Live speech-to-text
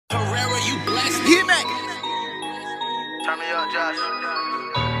Turn me up, Josh.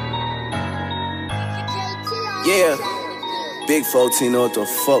 Yeah, Big 14, know what the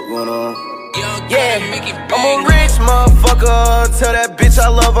fuck going on. Yeah, I'm a rich motherfucker, tell that bitch I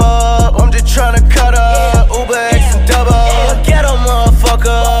love her. I'm just tryna cut her, Uber X and double. Ghetto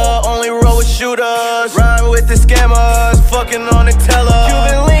motherfucker, only roll with shooters. Rhyme with the scammers, fucking on the teller.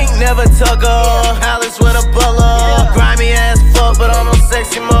 Cuban link, never tuck her. Alice with a butler. Grimy ass fuck, but I'm a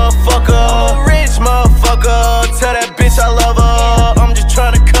sexy motherfucker. I'm a rich motherfucker, tell that bitch I love her. I'm just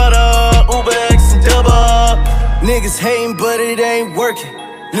tryna cut her, Uber X and double. Niggas hating, but it ain't working.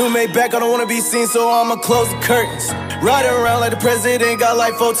 New made back, I don't wanna be seen, so I'ma close the curtains. Riding around like the president, got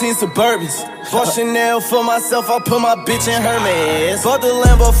like 14 Suburbans. Bought Chanel for myself, I put my bitch in Hermes. Bought the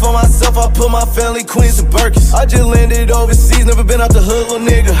Lambo for myself, I put my family Queens and Birkins. I just landed overseas, never been out the hood, little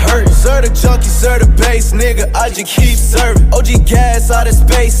nigga hurt. Sir the junkie, sir the bass, nigga, I just keep serving. OG gas out of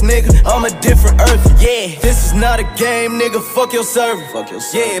space, nigga, I'm a different earth. Yeah, this is not a game, nigga, fuck your server.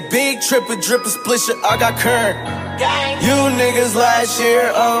 Yeah, big tripper, dripper, splisher, I got current. You niggas last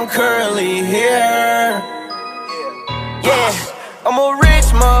year, I'm currently here. Yeah, I'm a rich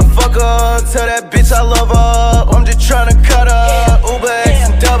motherfucker, tell that bitch I love her. I'm just tryna cut her, Uber X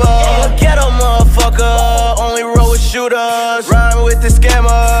and double. Ghetto motherfucker, only roll with shooters. Rhyme with the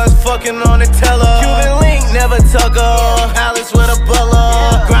scammers, fucking on the teller. Cuban link, never tuck her. Alice with a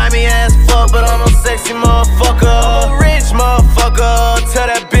butler. Grimy ass fuck, but I'm a sexy motherfucker. I'm a rich motherfucker, tell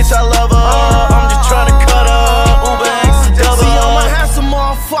that bitch I love her. I'm just tryna cut her, Uber X and double. See, I'm a handsome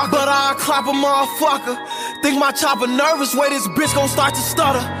motherfucker, but I'll clap a motherfucker. Think my chopper nervous, way this bitch gon' start to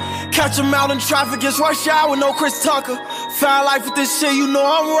stutter. Catch him out in traffic, it's rush hour with no Chris Tucker. Foul life with this shit, you know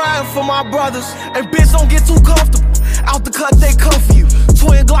I'm riding for my brothers. And bitch, don't get too comfortable. Out the cut, they come for you.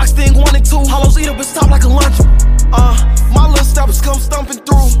 Twin Glocks, sting 1 and 2. Hollows eat up and stop like a luncheon. My little steppers come stumping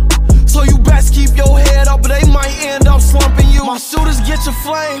through. So you best keep your head up, but they might end up slumping you. My shooters get your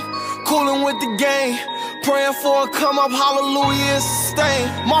flame, coolin' with the game. Praying for a come up, hallelujah, it's sustain.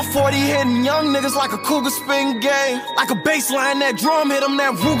 My 40 hitting young niggas like a cougar spin game. Like a baseline, that drum hit them,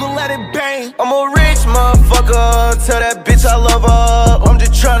 that Ruger let it bang. I'm a rich motherfucker, tell that bitch I love her. I'm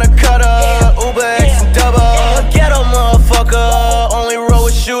just tryna cut her, Uber X and double. Ghetto motherfucker, only roll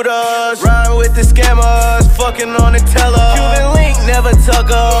with shooters. Rhyme with the scammers, fucking on the teller. Cuban link, never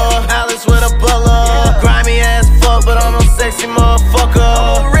tuck her. Alice with a butler. Grimy ass fuck, but I'm a sexy motherfucker.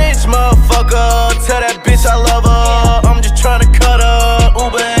 I'm a rich motherfucker, tell that bitch I love her. I'm just tryna cut her,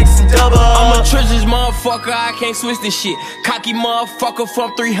 Uber X and double. I'm a treasures motherfucker, I can't switch this shit. Cocky motherfucker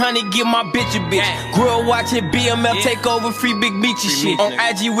from 300, get my bitch a bitch. Grill watching BMF take over, free Big Meaty shit. On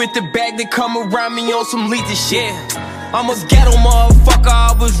IG with the bag that come around me on some lethal shit. I'm a ghetto motherfucker,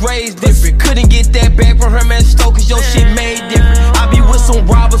 I was raised different. Couldn't get that bag from her man Stoke, cause your shit made different. I be with some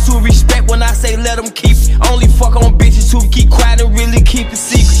robbers who respect when I say let them keep it. Only fuck on bitches who keep quiet and really keep it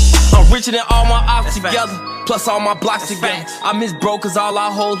secret. I'm richer than all my ops together, plus all my blocks together. I miss bro cause all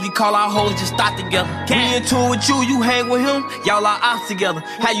our hoes, we call our hoes just stop together. Me in tune with you, you hang with him, y'all are ops together.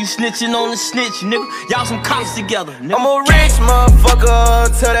 How you snitching on the snitch, nigga? Y'all some cops together, nigga. I'm a rich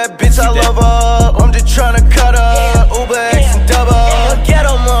motherfucker, tell that bitch I love her. I'm just tryna cut her, Uber X and double.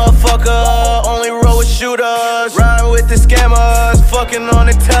 Ghetto motherfucker, only roll with shooters. Rhyme with the scammers, fucking on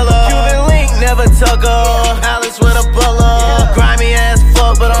the teller. Cuban link, never tuck her. Alice with a butler. Grimy ass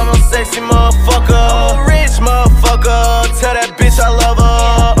fuck, but I'm a sexy motherfucker. I'm a rich motherfucker, tell that bitch I love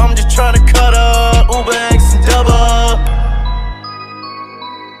her. I'm just tryna cut her, Uber X and double.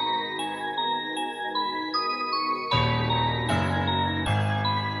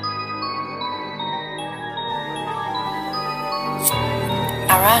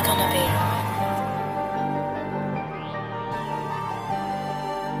 I rock on the beat.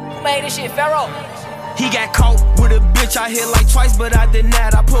 Who made this shit, Pharaoh? He got caught with a bitch, I hit like twice, but I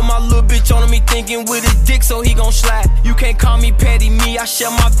denied. I put my little bitch on him, he thinking with his dick, so he gon' slide. You can't call me petty, me, I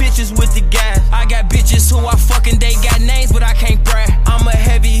share my bitches with the guys. I got bitches who I fucking, they got names, but I can't brag. I'm a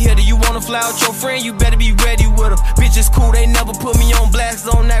heavy hitter, you wanna fly out your friend, you better be ready with her. Bitches cool, they never put me on blast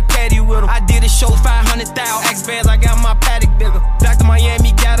on that patty with them. I did a show, 500,000 X bands, I got my paddock bigger. Back to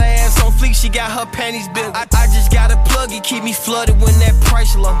Miami, got her ass on fleek, she got her panties bigger. I just got a plug, it keep me flooded when that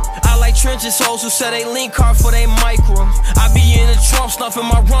price low. I like trenches hoes who say they link card for they micro. I be in the Trump snuffing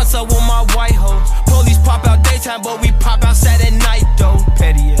my runs up with my white hoes. Police pop out daytime, but we pop outside at night though.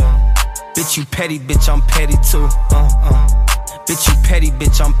 Petty, yeah. Bitch, you petty, bitch, I'm petty too. Bitch, you petty,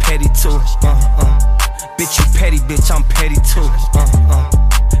 bitch, I'm petty too. Bitch, you petty, bitch, I'm petty too.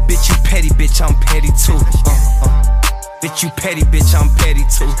 Bitch, you petty, bitch, I'm petty too. Bitch, you petty, bitch, I'm petty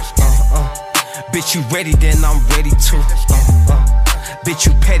too. Bitch, you ready, then I'm ready too. Bitch,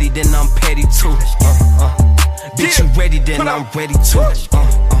 you petty, then I'm petty too. Bitch, you ready, then I'm ready too.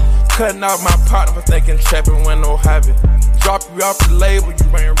 Cutting out my partner for thinking trapping when no hobby. Drop you off the label,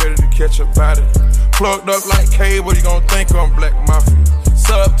 you ain't ready to catch a body. Plugged up like cable, you gon' think I'm Black Mafia.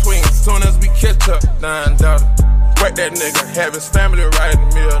 Sub-tween, soon as we catch up, $9. Work that nigga, have his family writing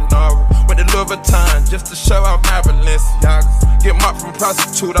me a novel. Went to Louis Vuitton just to show out my Balenciagas. Get mopped from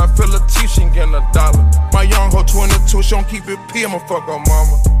prostitute, I feel a T, she ain't getting $1. My young hoe 22, she don't keep it P, I'ma fuck her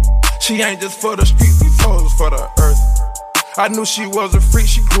mama. She ain't just for the streets, these hoes for the earth. I knew she was a freak,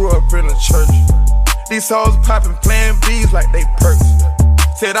 she grew up in the church. These hoes poppin' playing B's like they perks.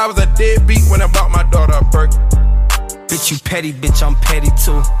 Said I was a deadbeat when I bought my daughter a Birkin. Bitch, you petty, bitch, I'm petty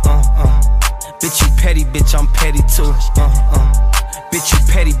too. Bitch, you petty, bitch, I'm petty too. Bitch, you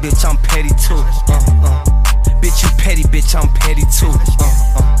petty, bitch, I'm petty too. Bitch, you petty, bitch, I'm petty too.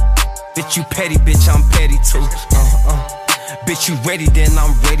 Bitch, you petty, bitch, I'm petty too. Bitch, you ready, then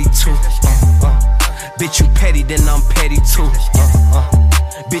I'm ready too. Bitch, you petty, then I'm petty too.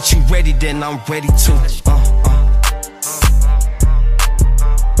 Bitch, you ready, then I'm ready too.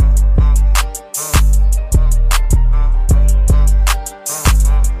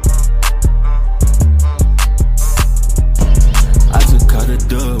 I just caught a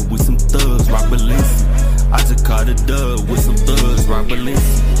dub with some thugs, rock Balenci. I just caught a dub with some thugs, rock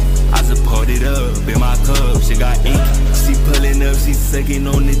Balenci. I just poured it up in my cup, she got inky. She pulling up, she sucking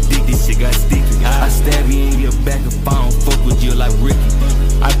on the dick, this shit got sticky. I stab you in your back if I don't fuck with you like Ricky.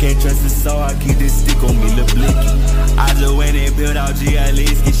 I can't trust it, so I keep this stick on me, lil' blicky. I just went and built out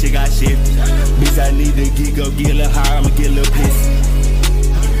GLEs, this shit got shifty. Bitch, I need to geek up, get a little higher, I'ma get a little pissy.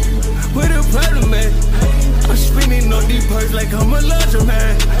 What the problem, man? I'm spinning on these perks like I'm a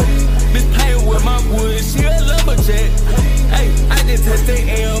laundromat. Bitch playing with my wood, she a lumberjack. Hey, I just touched the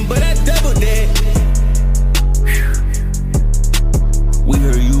AM, but I double that. We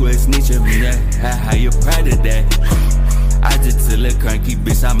heard you a snitch of me, that. How you proud of that? I just tell a cranky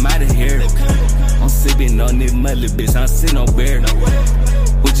bitch, I'm out of here. I'm sipping on this mother, bitch, I'm sitting on bear.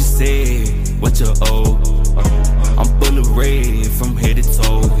 What you say? What you owe? I'm full of red from head to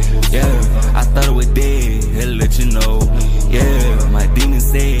toe. Yeah, I thought it was dead, he'll let you know. Yeah, my demon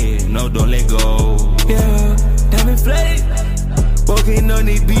said, no, don't let go. Yeah, diamond flooded, walking on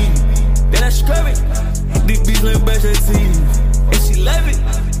the beat. Then I scrub it, this bitch like brush her teeth. And she love it,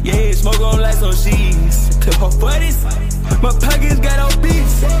 yeah, smoke on lights on sheets. Clip her 40s, my pockets got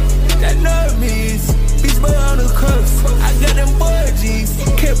obese. That nervous, bitch, but on the cuffs. I got them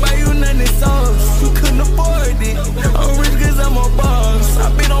 4Gs, can't buy you none of sauce. You couldn't afford it, I'm rich cause I'm a boss.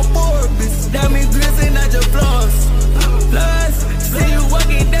 I been on Forbes, diamond grills and not your floss. Plus, see you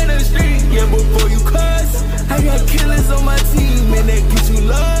walking down the street, yeah, before you cuss. I got killers on my team and they get you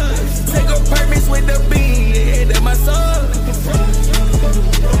lost. Take a permits with the bean, yeah, that's my song.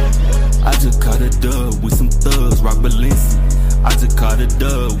 I just caught a dub with some thugs, rock Balenci. I just caught a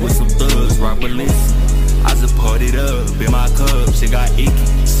dub with some thugs, rock Balenci. I just poured it up in my cup, she got icky.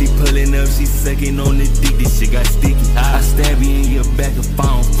 She pulling up, she sucking on the dick, this shit got sticky. I stab you in your back if I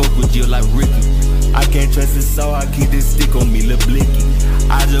don't fuck with you like Ricky. I can't trust it, so I keep this stick on me, lil' blicky.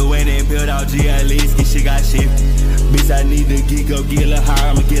 I just went and built out GLEs, this shit got shifty. Bitch, I need to geek up, get a little higher,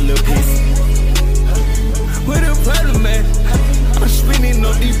 I'ma get a little pissy. What the problem, man? I'm spinning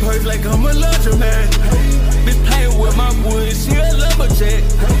on these perks like I'm a laundromat. Bitch playing with my wood, she a lumberjack.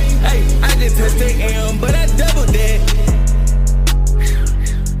 Hey, I just touched the AM, but I double that.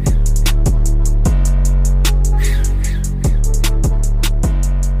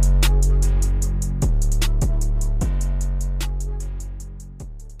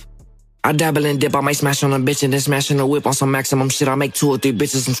 I dabble and dip, I might smash on a bitch and then smash in the whip on some maximum shit. I make 2 or 3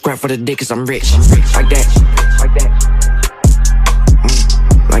 bitches some scrap for the dick cause I'm rich. Like that, like that,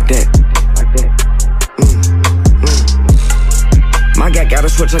 like that, like that. My guy got a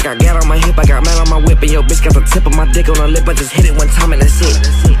switch, I got gat on my hip, I got man on my whip, and yo bitch got the tip of my dick on her lip. I just hit it one time and that's it.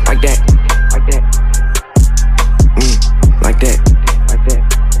 Like that, like that, like that, like that.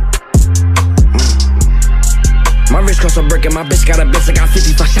 My wrist cost a brick and my bitch got a bitch. I got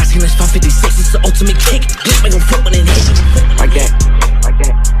 55 shots and it's 556. It's the ultimate kick. Bitch make 'em flip when it hit. Like that, like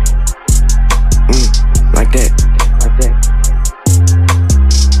that, like that, like that.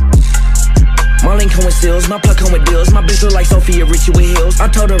 My link come with seals, my plug come with deals. My bitch look like Sophia Richie with heels. I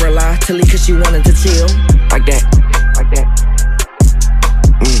told her a lie till he cause she wanted to chill. Like that, like that,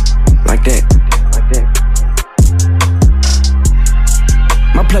 like that, like that.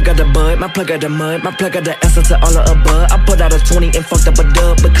 My plug got the bud, my plug got the mud, my plug got the essence of all of above. I put out a 20 and fucked up a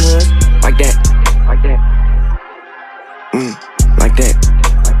dub because like that, like that, like that,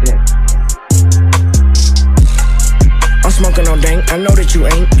 like that. I'm smoking on dank, I know that you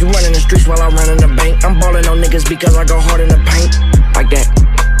ain't. You running the streets while I run in the bank. I'm ballin' on niggas because I go hard in the paint. Like that,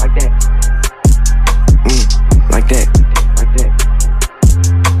 like that, like that, like that.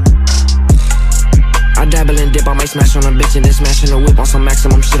 I dabble and dip, I might smash on a bitch and then smash in the whip on some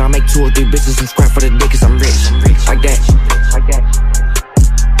maximum shit. I make 2 or 3 bitches some scrap for the dick cause I'm rich. Like that, like that,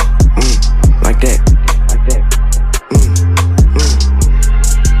 like that, like that.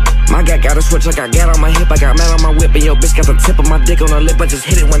 My guy got a switch, I got gat on my hip, I got mat on my whip, and your bitch got the tip of my dick on her lip. I just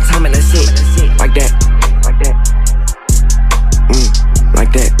hit it one time and that's it. Like that, like that,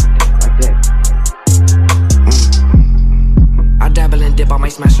 like that, like that. I dabble and dip, I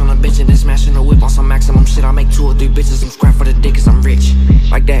might smash on a bitch and then smash in the whip on some maximum shit. I make 2 or 3 bitches some scrap for the dick cause I'm rich.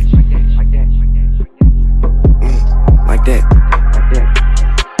 Like that, like that, like that, like that.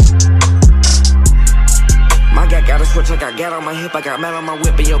 My guy got a switch, I got gat on my hip, I got mat on my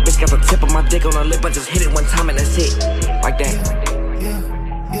whip, and your bitch got the tip of my dick on her lip. I just hit it one time and that's it. Like that,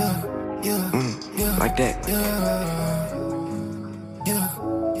 like that.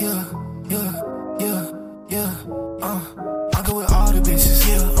 I go with all the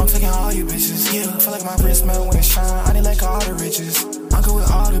bitches, I'm taking all you bitches, feel like my wrist melt when it shine, I need like all the riches. I go with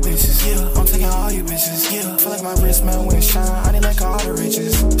all the bitches, I'm taking all you bitches, feel like my wrist melt when it shine, I need like all the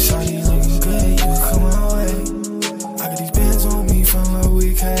riches. Shawty looking good, you come my way. I got these bands on me from a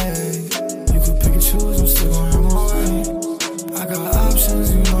week, hey. You could pick and choose, I'm still gon' have my way. I got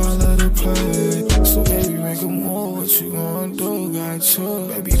options, you know I let it play. So baby, make a move, what you gon' do? Got you,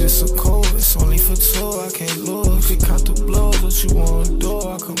 baby, this a code, it's only for 2, I can't lose. You could count the blows, what you wanna do?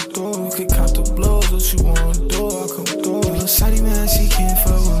 I come through. You could count the blows, what you wanna do? I come through. Little shawty man, she can't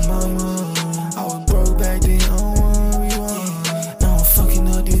fuck with mama. I was broke back then, I don't wanna rewind. Now I'm fucking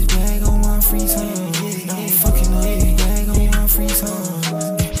up this bag on my free time. Now I'm fucking up this bag on my free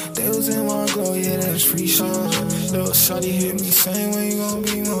time. They was in my glow, yeah, that's free shine. Little shawty hit me, saying when you gon'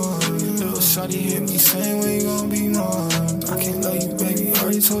 be mine. Little shawty hit me, saying when you gon' be mine. I can't love you, baby,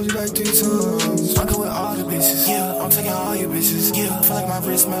 already told you like 3 times. I go with all the bitches, I'm taking all you bitches, feel like my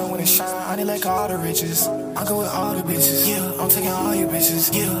wrist melt when it shine, I need like all the riches. I go with all the bitches, I'm taking all you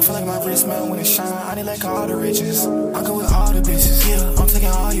bitches, feel like my wrist melt when it shine, I need like all the riches. I go with all the bitches, I'm taking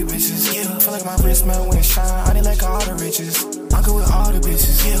all you bitches, feel like my wrist melt when it shine, I need like all the riches. I go with all the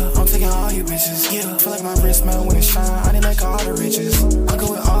bitches, I'm taking all you bitches, feel like my wrist melt when it shine, I need like all the riches. I go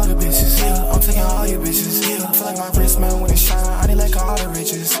with all the bitches, I'm taking all you bitches, feel like my wrist melt when it shine, I need like all the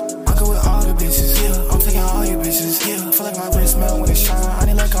riches. I go with all the bitches, I'm taking all you bitches, feel like my wrist melt when it shine, I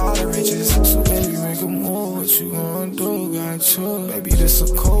need like all the riches. So baby, make a move, what you gon' do? Got you, baby, this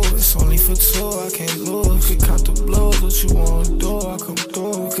a code, it's only for 2, I can't lose. You could count the blows, what you wanna do? I come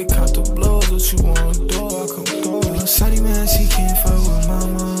through. You could count the blows, what you wanna do? I come through. Little shawty man, she can't fuck with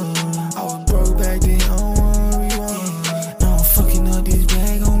mama. I was broke back then, I don't wanna rewind. Now I'm fucking up this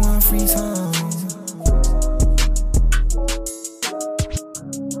bag on my free time.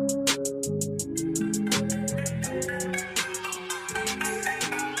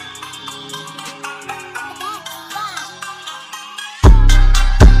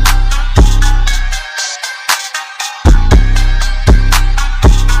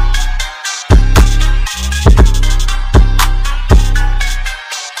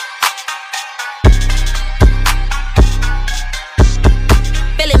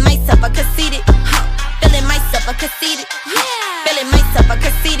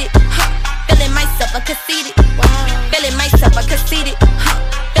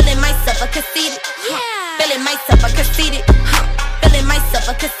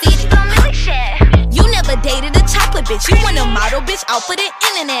 You want a model, bitch, out for the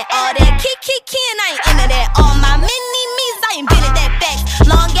internet. All that kick, and I ain't into that. All my mini-me's, I invented that fact.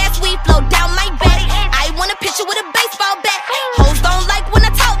 Long ass weed flow down my back. I want a picture with a baseball bat. Hoes don't like when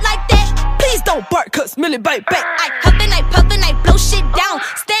I talk like that. Please don't bark, cause Millie bite back. I huffin', I puffin', I blow shit down.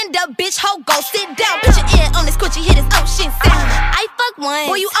 Stand up, bitch, ho, go sit down. Put your ear on this coochie, hit his ocean sound. I fuck one,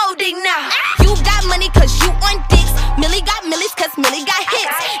 boy, you old dick now. You got money, cause you on dicks. Millie got millies, cause Millie got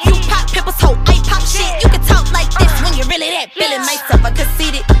hits. You pop pimples, ho, I pop shit. You can talk like this when you're really that. Feeling myself, I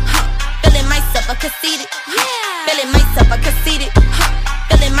conceited. Feeling myself, I conceited. Feeling myself, I conceited.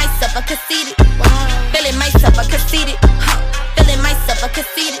 Feeling myself, I conceited. Feeling myself, I conceited. Feeling myself, I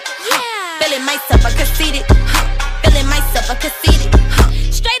conceited. Feeling myself, I conceited. Feeling myself, I conceited.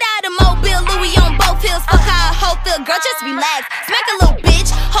 Straight out of Mobile, Louis on both hills. Fuck how a hoe feel, girl, just relax. Smack a little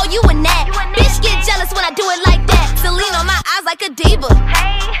bitch, ho, you a gnat. Bitch get jealous when I do it like that. Celine on my eyes like a diva.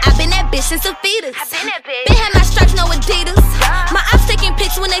 I been that bitch since a fetus. Been had my stripes, no Adidas. My eyes taking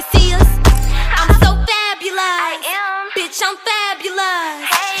pics when they see us. I'm so fabulous. Bitch, I'm fabulous.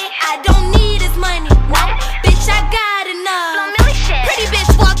 I don't need his money. Bitch, I got enough.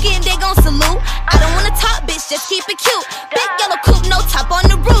 keep it cute. Big yellow coupe, no top on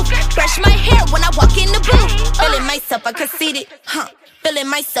the roof. Brush my hair when I walk in the booth. Feeling myself, I conceited, Feeling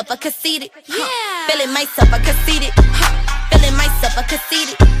myself, I conceited, Feeling myself, I conceited, Feeling myself, I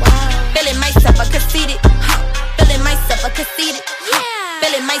conceited, Feeling myself, I conceited, Feeling myself, I conceited,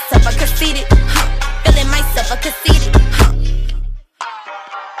 Feeling myself, I conceited, Feeling myself, I conceited,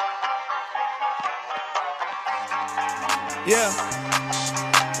 Yeah.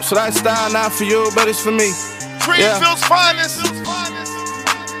 So that style not for you, but it's for me. Greenfield's finest.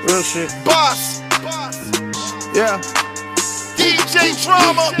 Real shit. Boss. Yeah. DJ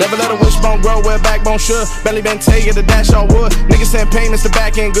Drama. Never let a wishbone grow where backbone should. Belly been taking the dash all wood. Niggas send payments, the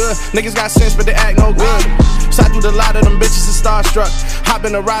back ain't good. Niggas got sense, but they act no good. So I threw the lot of them bitches and starstruck. Hop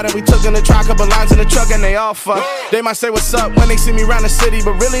in the ride and we took in the try, couple lines in the truck and they all fuck. They might say what's up when they see me round the city,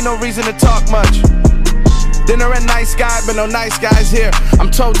 but really no reason to talk much. Dinner at Nice Guy, but no nice guys here. I'm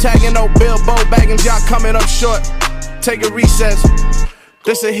toe tagging, no Bilbo baggins, y'all coming up short. Take a recess,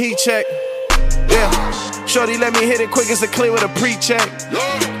 this a heat check. Yeah, shorty let me hit it quick as a clear with a pre-check.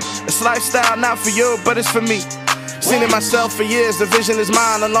 It's lifestyle not for you, but it's for me. Seen it myself for years, the vision is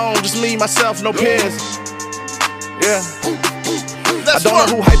mine alone. Just me, myself, no peers. Yeah. I don't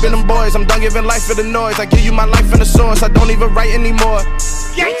know who hyping them boys, I'm done giving life for the noise. I give you my life in the source, I don't even write anymore.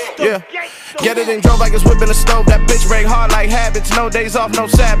 Yeah. Get it and drove like it's whipping a stove. That bitch break hard like habits. No days off, no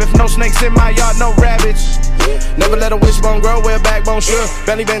Sabbath. No snakes in my yard, no rabbits. Never let a wishbone grow where backbone should.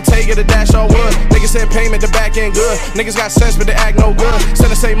 Belly been taking the dash all wood. Niggas send payment, the back ain't good. Niggas got sense, but they act no good. Send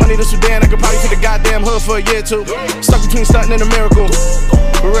the same money to Sudan, I could probably feed the goddamn hood for a year or two. Stuck between stunting and a miracle.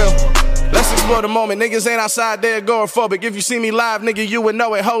 For real. Let's explore the moment. Niggas ain't outside there agoraphobic. If you see me live, nigga, you would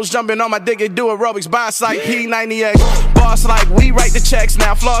know it. Hoes jumping on my dick and do aerobics. Boss like P90X. Boss like we write the checks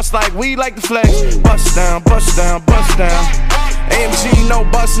now. Floss like we like the flex. Bust down, bust down, bust down. AMG, no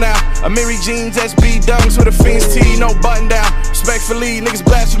bust now. Amiri jeans, SB dunks with a Fiends T, no button down. Respectfully, niggas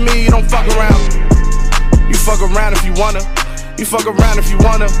blasphemy, you don't fuck around. You fuck around if you wanna. You fuck around if you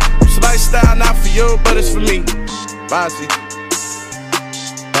wanna. It's lifestyle not for you, but it's for me. Bossy.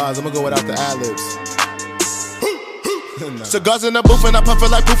 I'm gonna go without the ad-libs. Cigars in the booth and I puff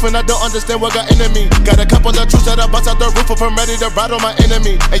it like poof and I don't understand what got into me. Got a couple of truths that I bust out the roof if I'm ready to ride on my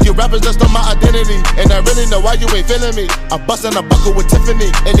enemy. And you rappers just stole my identity, and I really know why you ain't feeling me. I'm busting a buckle with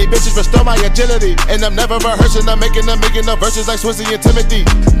Tiffany, and these bitches restore my agility. And I'm never rehearsing, I'm making the verses like Swizzy and Timothy.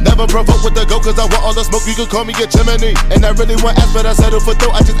 Never provoke with the go, cause I want all the smoke, you can call me a chimney. And I really want ass, but I settle for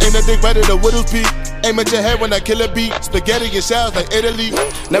throat. I just aim the dick right at the widow's peak. Aim at your head when I kill a beat. Spaghetti and shells like Italy.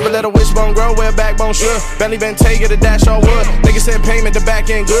 Never let a wishbone grow where backbone should. Belly been taking the dash all wood. Niggas send payment, the back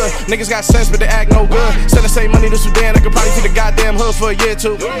ain't good. Niggas got sense, but they act no good. Send the same money to Sudan, I could probably feed the goddamn hood for a year or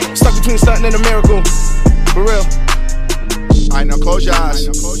two. Stuck between stunting and a miracle. For real. Alright, now close your eyes.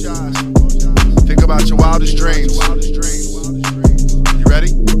 Think about your wildest dreams. You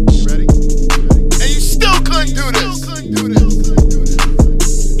ready? And you still couldn't do this.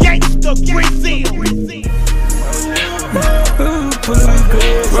 Gangsta Brazil.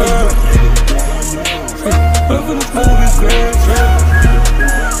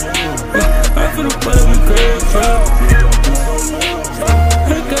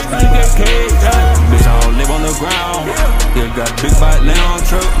 Bitch, I don't live on the ground. Yeah, got big bite lounge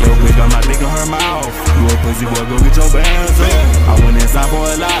truck. Yo, bitch, got my dick in her mouth. You a pussy boy, go get your bands up. I went inside for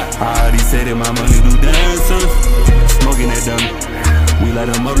a lot. I already said that my money do dancers. Smoking that dummy. We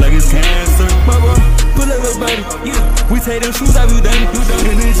light them up like it's cancer. Mama, pull up your body. Yeah. We take them shoes off, you done.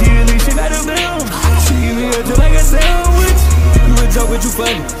 And then she really shit out of down. She give me a just like a sandwich. You a joke, but you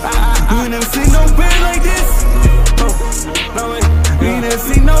funny. You ain't never seen no bread like this. Oh, no way. You ain't never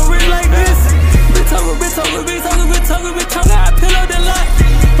seen no rich like this. Bitch talkin', I pillow the lot.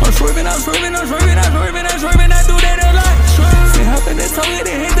 I'm swerving, I do that a lot. See how can they talk it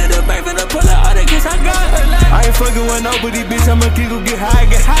and hit to the bank for the pull out all the kids I got. I ain't fucking with nobody, bitch. I'm a king who get high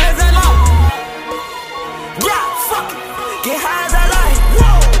as I like. Yeah, fuck it, get high as I like.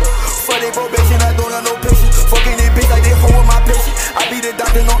 Whoa, for the probation, I don't have no patience. Fucking this bitch like they hold with my patient. I be the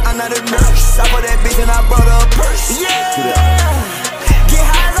doctor, no, I'm not a nurse. I put that bitch and I brought her a purse. Yeah. Get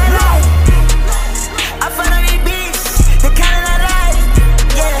high as I like. I find out these bitches, the kind that I like.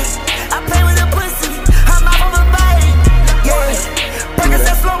 Yeah, I play with the pussy, I'm out of a bite. Yeah, burgers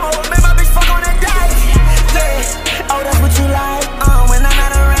and slow-mo, make my bitch fuck on the dice. Yeah, oh that's what you like, when I'm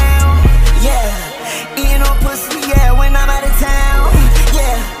not around. Yeah, eating on pussy, yeah, when I'm out of town.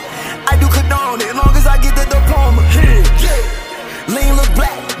 Yeah, I do condone it, as long as I get the diploma. Yeah, lean look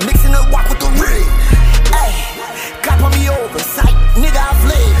black, mixing the walk with the rig. Ay, cop on me over, sight, nigga I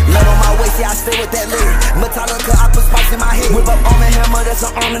fled. Lead on my waist, yeah I stay with that lid. Metallica, I put spikes in my head. Whip up on the hammer, that's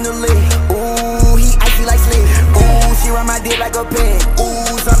an arm in the leg. Ooh, he icy like sled. nigga pay.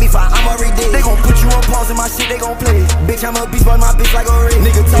 Ooh, zombie fight, I'm already dead. They gon' put you on pause and my shit, they gon' play. Bitch, I'm a beast, but my bitch like a race.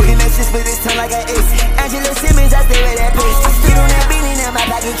 Nigga talking that shit, split his tongue like an ace. Angela Simmons, I stay with that pace. I spit on that beanie, now my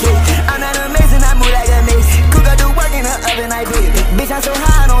pocket cake. I'm not amazing, I move like a mace. Cook up the work in her oven, I bake. Bitch, I'm so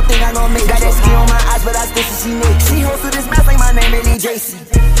high, I don't think I gon' make. Got that skin on my eyes, but I still see she naked. She hosts with this mouth like my name, Lily JC.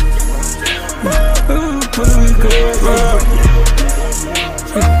 I'm for the public crib.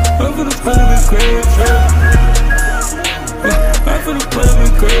 I'm for the public crib.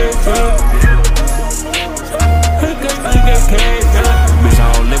 Bitch,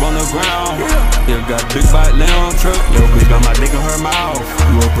 I don't live on the ground. Yeah, got big bite, lay on truck. Yo, bitch, got my dick in her mouth.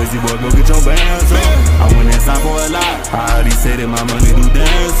 You a pussy boy, go get your bands up. I went inside for a lot. I already said that my money do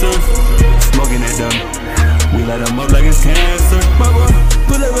dancers. Smoking that dumb. We light them up like it's cancer. My boy,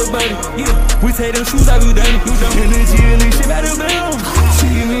 pull up a buddy. Yeah, we take them shoes, I be done. Energy and this shit out of bounds. She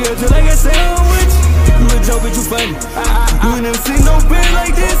give me a just like a sandwich. You a joke, but you funny. You ain't never seen no bitch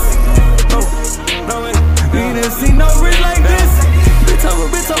like this. Oh, no way. You ain't never seen no bitch like this. Bitch talking.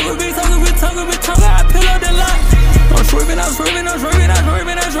 I pill out the lot. I'm swerving, I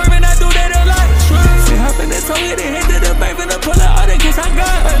do that a lot. She hoppin' that tongue, it hit to the bank, finna pull out all the kiss I got.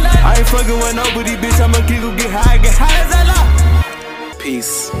 I ain't fucking with nobody, bitch, I'ma keep gon' get high as I lie.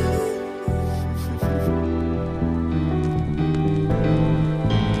 Peace.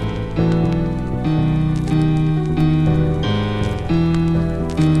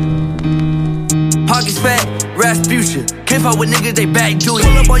 Pockets fat, Rasputia. Can't fuck with niggas, they back Julia.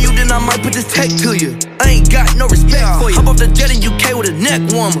 Pull up on you, then I might put this tech to you. I ain't got no respect for you. Hop off the jet in UK with a neck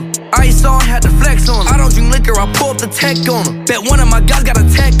warmer. Ice on, had to flex on her. I don't drink liquor, I pull up the tech on her. Bet one of my guys got a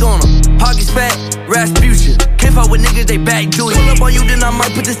tech on her. Pockets fat, Rasputia. Can't fuck with niggas, they back Julia. Pull up on you, then I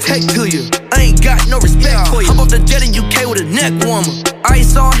might put this tech to you. I ain't got no respect for you. Hop off the jet in UK with a neck warmer.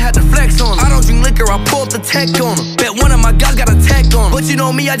 Ice on, had to flex on her. I don't drink liquor, I pull up the tech on her. Bet one of my guys got a tech on her. But you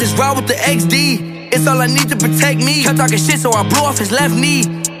know me, I just ride with the XD. It's all I need to protect me. Kept talking shit, so I blew off his left knee.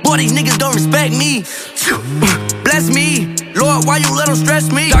 Boy, these niggas don't respect me. Bless me, Lord, why you let them stress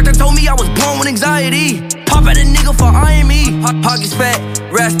me? Doctor told me I was born with anxiety. Pop at a nigga for eyeing me. Pockets fat,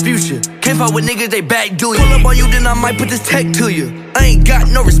 Rasputia. Can't fuck with niggas, they back do you. Pull up on you, then I might put this tech to you. I ain't got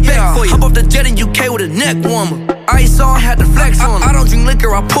no respect for you. Hop off the jet in UK with a neck warmer. Ice on, had to flex on her. I don't drink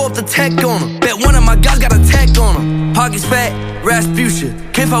liquor, I pull up the tech on her. Bet one of my guys got a tech on her. Pockets fat, Rasputia.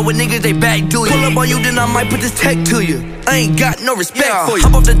 Can't fuck with niggas, they back do you. Pull up on you, then I might put this tech to you. I ain't got no respect for you.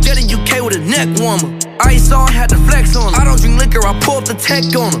 Hop off the jet in UK with a neck warmer. Ice on, had to flex on her. I don't drink liquor, I pull up the tech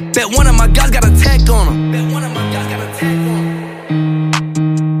on her. Bet one of my guys got a tech on her. Bet one of my guys got a tech on her.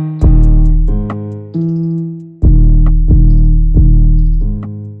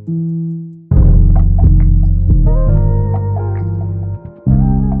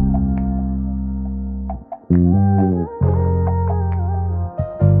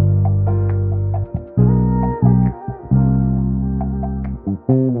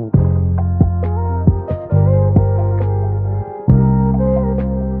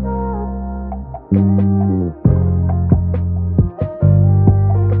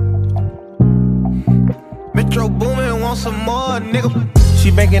 Metro boomin', want some more, nigga. She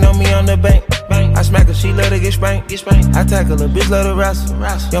banking on me on the bank. I smack her, she love to get spanked. I tackle her, bitch love to wrestle.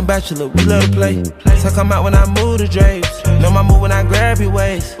 Young bachelor, we love to play. So come out when I move the drapes. Know my move when I grab your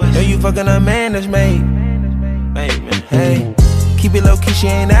waist. Know you fucking a man that's made. Hey, keep it low key, she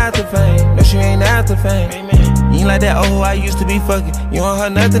ain't after fame. No, she ain't after fame. You ain't like that old who I used to be fucking. You don't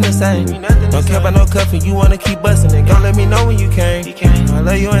heard nothing the same. Don't care about no cuffing, you wanna keep bustin' it. Go let me know when you came. I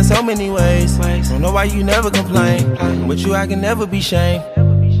love you in so many ways. Don't know why you never complain. But you, I can never be shamed.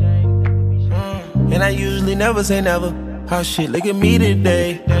 And I usually never say never. Oh shit, look at me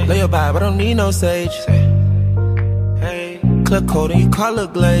today. Lay your vibe, I don't need no sage. Club cold and you call her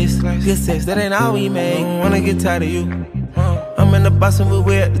glaze. Good sex, that ain't all we made. Wanna get tired of you. I'm in the box and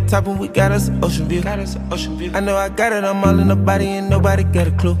we're at the top and we got us an ocean view. I know I got it, I'm all in the body and nobody got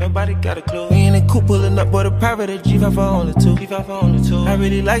a clue. We in the coupe pulling up, boy, the private at G5 for only two. I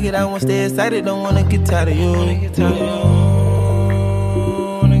really like it, I wanna stay excited, don't wanna get tired of you. Wanna get tired of you.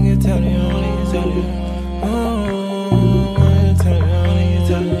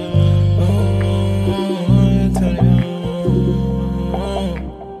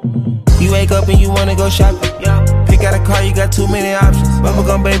 You wake up and you wanna go shopping. Pick out a car, you got too many options.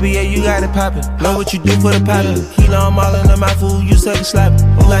 Bubblegum baby, yeah, you got it poppin'. Know what you do for the poppin'. Kilo, I'm all in the mouth, fool, you suckin' sloppin'.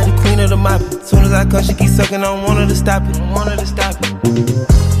 I'm like the queen of the moppin'. Soon as I cut, she keep suckin', I don't want her to stop it.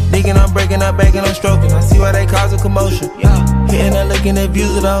 Digging, I'm breaking, I'm baking, I'm stroking. I see why they cause a commotion. Hitting and looking at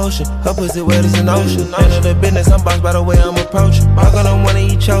views of the ocean. Her pussy wet as an ocean. None of the business, I'm bossed by the way I'm approaching. Walk on one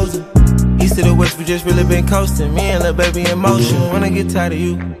and he chosen. He east to the west, we just really been coasting. Me and lil' baby in motion. Wanna get tired of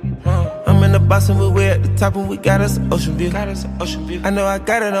you. I'm in the Boston, but we're at the top and we got us an ocean view. I know I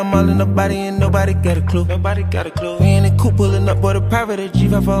got it, I'm all in the body and nobody got a clue. We in the coupe pulling up, boy, the private at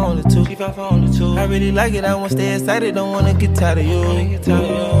G5 for only two. I really like it, I wanna stay excited, don't wanna get tired of you. Wanna get tired of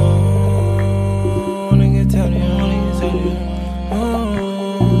you.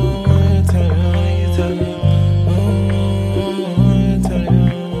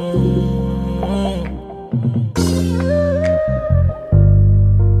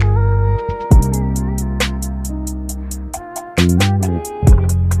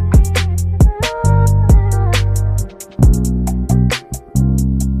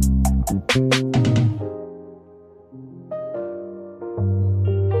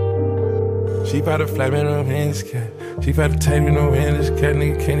 She bout to fly me no hands, cat. She bout to take me no hands, cat.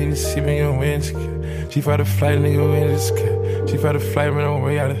 Nigga can't even see me on hands, cat. She bout to fly nigga hands, cat. She bout to fly me no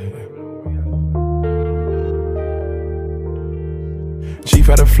way out of here. She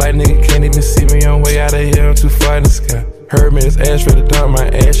bout to fly nigga can't even see me on way out of here. I'm too far in the sky. Heard me, it's ash ready to dump my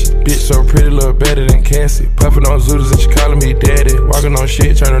ashes. Bitch so pretty, look better than Cassie. Puffin' on Zooters and she calling me daddy. Walking on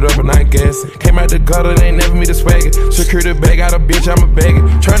shit, turn it up and not gassing. Came out the gutter, they ain't never me the swagger. Secure the bag, got a bitch, I'm a bagger.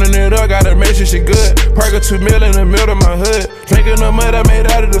 Turning it up, gotta make sure she good. Park a 2 mil in the middle of my hood. Drinking the mud I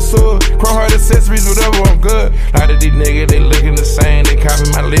made out of the sewer. Chrome heart accessories, whatever, I'm good. A lot of these niggas, they looking the same. They copy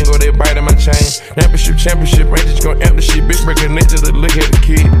my lingo, they biting my chain. Championship, Rangers gon' amp the shit. Bitch breaking niggas, they look at the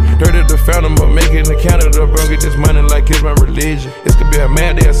kid. Dirty the fountain, but making the Canada, bro. Get this money like it's my religion. This could be a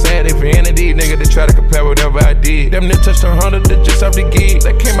mad day or sad day for any of these niggas that try to compare whatever I did. Them niggas touched 100 that just off the gig.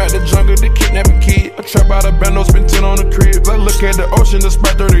 That came out the jungle, they kidnapping kid. I trap out a bando, spend 10 on the crib. I look at the ocean, the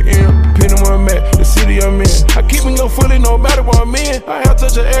spot 30 M. Depending where I'm at, the city I'm in. I keep me on fully no matter where I'm in. I have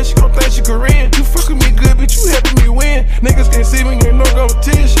touch her ass, she gon' think she Korean. You fucking me good, bitch, you helping me win. Niggas can't see me, ain't no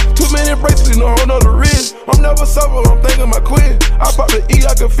competition. Too many bracelets, no whole nother wrist. I'm never sober, I'm thinking my quit. I pop the E,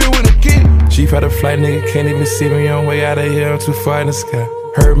 I can feel with a kid. She had a flight, nigga can't even see me on way out of here. I'm too far in the sky.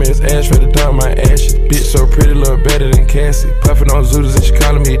 Heard me, it's ash ready to dump my ashes. Bitch so pretty, look better than Cassie. Puffin' on Zooters and she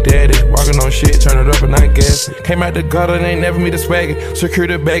calling me daddy. Walking on shit, turn it up and not gassing. Came out the gutter, they ain't never me the swagger. Secure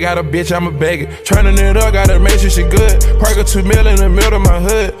the bag, got a bitch, I'm a bagger. Turning it up, gotta make sure she good. Park a 2 mil in the middle of my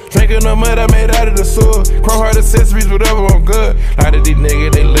hood. Drinking the mud I made out of the sewer. Chrome heart accessories, whatever, I'm good. A lot of these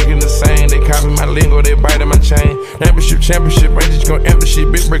niggas, they looking the same. They copy my lingo, they biting my chain. Championship, Rangers gon' amp the shit.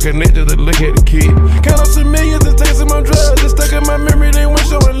 Bitch breaking niggas, they look at the kid. Count up some millions and take some my drugs. Just stuck in my memory, they want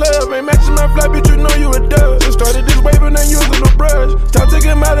showing love. Ain't matching my fly, bitch, you know you a dub. Just started this wave and ain't using no brush. Stop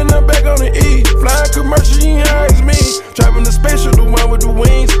taking them out and I'm back on the E. Flying commercial, you ain't high as me. Driving the spaceship, the one with the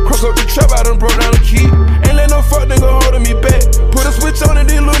wings. Cross up the trap, I done broke down the key. Ain't let no fuck nigga holding me back. Put a switch on and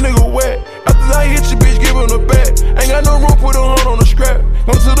then little nigga wet. After I hit you, bitch, give him the back. Ain't got no room, put a horn on the scrap.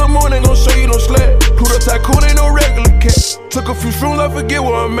 Go to the moon, ain't gon' show you no slack. Put a tycoon, ain't no regular cat. Took a few shrooms, I forget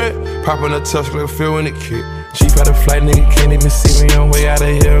where I'm at. Popping a touch, like a feel when it kick. Chief out of flight, nigga can't even see me on way out of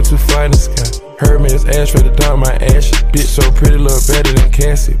here. I'm too far in the sky. Heard me, it's ash ready to dump my ashes. Bitch so pretty, look better than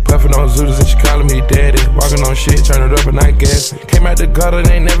Cassie. Puffin' on Zooters and she calling me daddy. Walking on shit, turn it up and not gassing. Came out the gutter,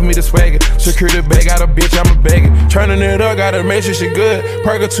 they ain't never me the swagger. Secure the bag, got a bitch, I'm a bagger. Turning it up, gotta make sure she good.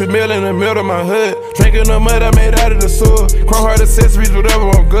 Park a 2 mil in the middle of my hood. Drinking the mud I made out of the sewer. Chrome heart accessories, whatever,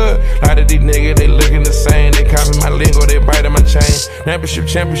 I'm good. A lot of these niggas, they looking the same. They copy my lingo, they biting my chain.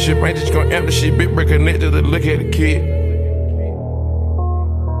 Championship, Rangers gon' amp the shit. Bitch breaking niggas, they look at the kid.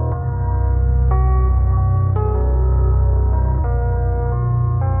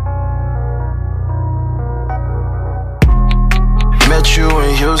 Met you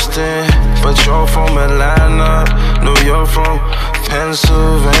in Houston, but you're from Atlanta. New York from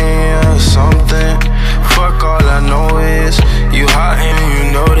Pennsylvania or something. Fuck, all I know is you hot and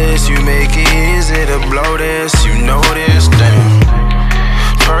you know this. You make it easy to blow this, you know this, damn.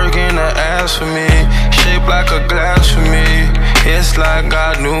 Twerking the ass for me, shaped like a glass for me. It's like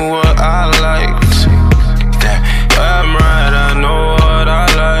I knew what I liked. Damn, I'm right, I know what I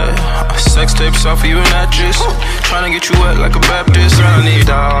like. Sex tapes off you an actress. Tryna get you wet like a Baptist. I need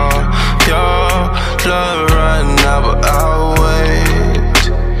all your love right now, but I'll wait.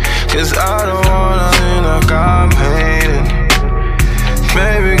 Cause I don't wanna feel like I'm hating.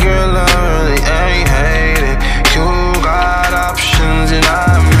 Baby girl, I really ain't hating. You got options and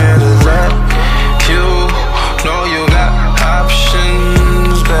I'm here to let you know you got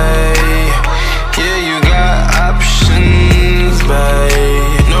options, babe. Yeah, you got options, babe.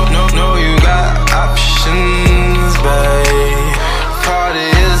 No, you got options, babe. Party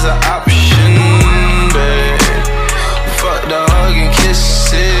is an option, babe. Fuck the hug and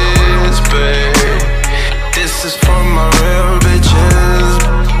kisses, babe. This is for my real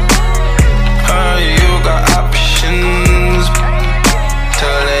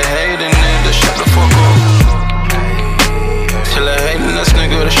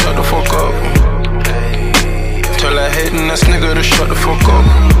fuck up.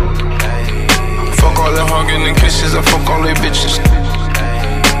 Fuck all the hugging and kisses, I fuck all they bitches.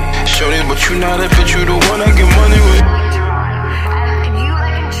 Shorty, but you not a bitch, you the one I get money with.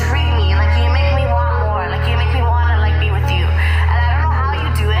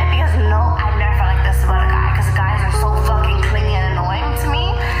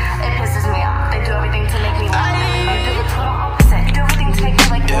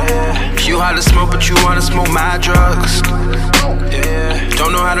 You how to smoke, but you wanna smoke my drugs. Yeah.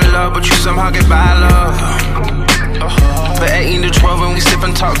 Don't know how to love, but you somehow get by love. But 18 to 12 and we sip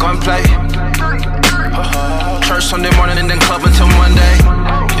and talk gunplay. Church Sunday morning and then club until Monday.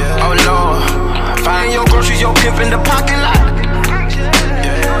 Oh Lord, buying your groceries, your pimp in the parking lot.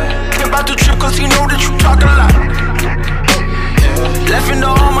 Pimp out the trip cause he know that you talk a lot. Left in the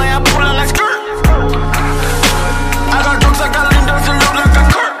home, I pull out like skirt. I got drugs, I got windows and look like a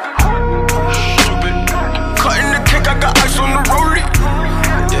curb. I got ice on the rollie.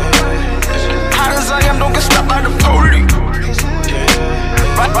 Hot as I am, don't get stopped by the police.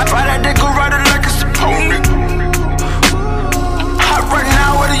 Ride that dick, go ride it like it's a pony. Hot right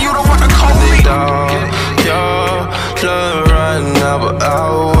now, whether you don't wanna call me. Dog, your love right now, but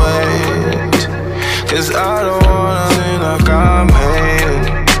I'll wait. Cause I don't wanna seem like I made it.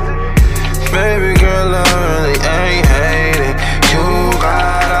 Baby girl, I really ain't hating. You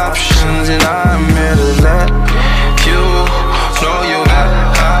got options and I admit that. You know you got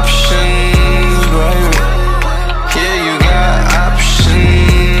options, baby. Yeah, you got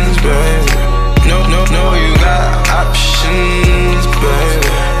options, baby. No, you got options, baby.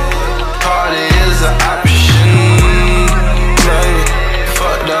 Party is an option, baby.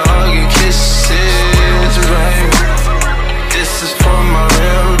 Fuck the huggy kisses, baby. This is for my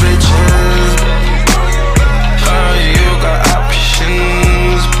real bitches. You got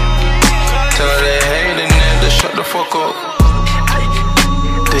options. Tell they hating it to shut the fuck up.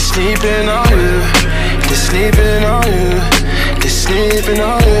 They sleeping on you. They sleeping on you. They sleeping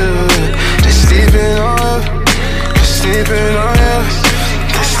on you. They sleeping on you. They sleeping on you.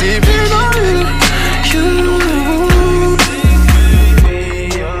 They sleeping on you.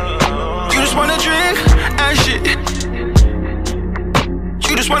 You just wanna drink and shit.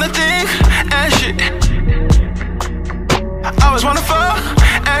 You just wanna think and shit. I always wanna fuck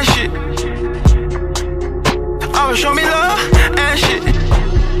and shit. Always show me love and shit.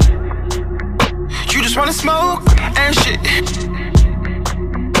 You just wanna smoke and shit.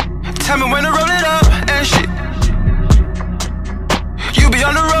 Tell me when to roll it up and shit. You be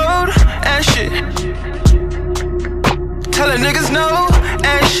on the road and shit. Telling niggas no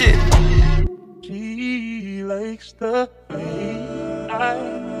and shit. She likes the way I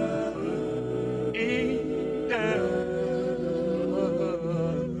eat down.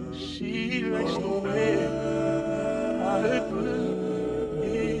 She likes the way I put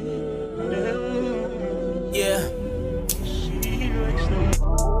it down. Yeah.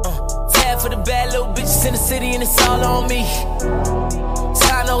 Tab for the bad little bitches in the city and it's all on me.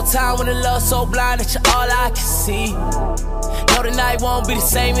 Time no time when the love so blind that you're all I can see. Know the night won't be the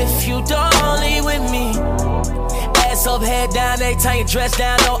same if you don't leave with me. Ass up, head down, every time you dress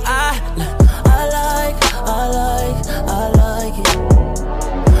down, no I like it. I like it. I like it.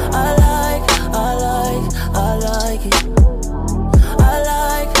 I like it. I like it. I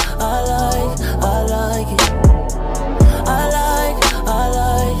like it. I like it.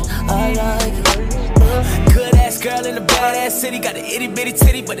 I like it. Good ass girl in the badass city. Got the itty bitty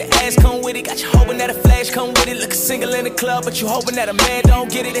titty, but the ass come with it. Got you hoping that a flash come with it. Looking single in the club, but you hoping that a man don't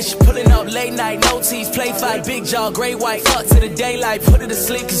get it. And she pulling up late night, no teeth, play fight, big jaw, gray white. Fuck to the daylight, put her to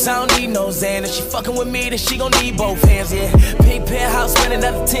sleep, cause I don't need no Xan. If she fucking with me, then she gon' need both hands, yeah. Pink penthouse, spend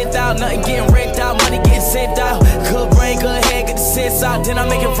another 10,000. Nothing getting rent out, money getting sent out. Good brain, good head, get the sense out. Then I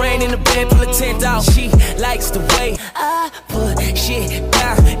make it rain in the bed, pull a tent out. She likes the way I put shit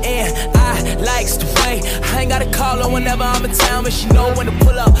down, and I likes the way I ain't gotta call her whenever I'm in town, but she know when to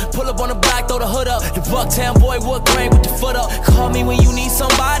pull up on the block, throw the hood up. The Bucktown boy, wood grain with the foot up. Call me when you need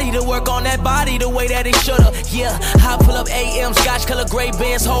somebody to work on that body the way that it should've. Yeah, I pull up AM, scotch color gray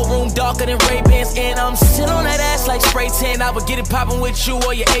bands, whole room darker than Ray-Bans, and I'm still on that ass like spray tan. I would get it poppin' with you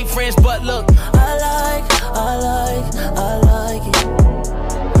or your 8 friends, but look, I like it. I like it. I like it.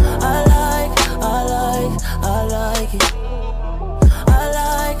 I like it. I like it. I like it. I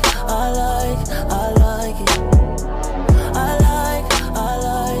like it. I like it. I like it. I like it. I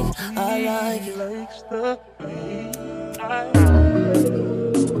like it. I like it. Likes the way I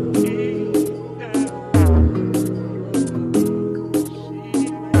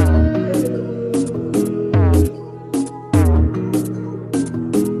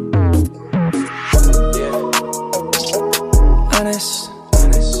honest.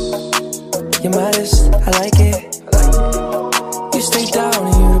 You're modest, I like it. You stay down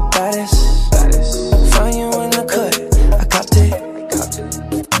and you the baddest. Find you in the cut, I copped it.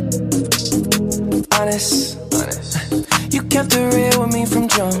 Honest, you kept it real with me from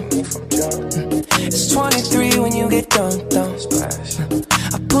jump. It's 23 when you get dunked on.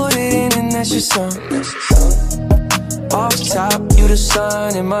 I put it in and that's your song. Off top, you the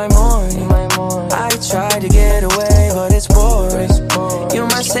sun in my morning. I tried to get away, but it's boring. You're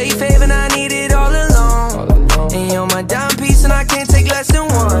my safe haven, I need it all along. And you're my dime piece, and I can't take less than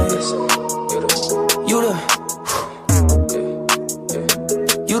one. You the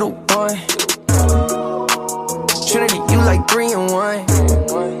one. Trinity, you like 3 in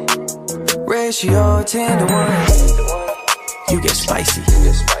 1. Ratio 10 to 1. You get spicy.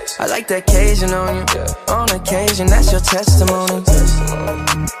 I like that Cajun on you. On occasion, that's your testimony.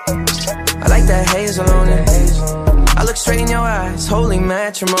 I like that hazel on it. I look straight in your eyes, holy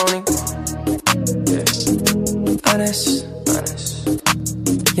matrimony. Honest,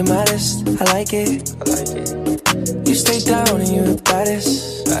 you're modest, I like it. You stay down and you the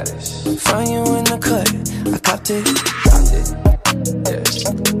baddest. Find you in the cut, I copped it.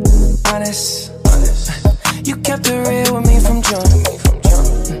 Honest, you kept it real with me from jump.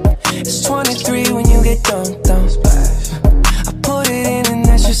 It's 23 when you get dunked on. I put it in and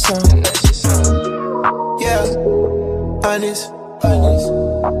that's your song. Yeah, honest,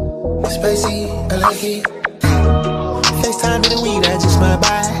 spacey, I like it. FaceTime in the weed, I just might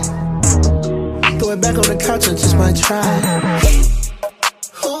buy. Throw it back on the couch, I just might try.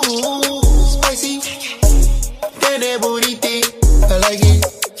 Ooh, spicy, damn that booty thick, I like it.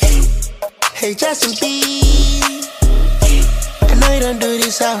 Hey, Justin B, I know you don't do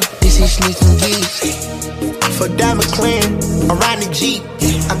this out. This is sneak and geek. For Diamond Clan, I'm riding the Jeep.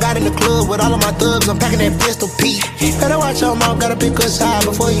 I got in the club with all of my thugs, I'm packing that pistol P. Better watch your mouth, gotta pick us high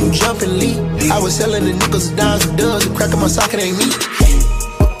before you jump and leap. I was selling the nickels, dimes, and dubs, and cracking my socket ain't me.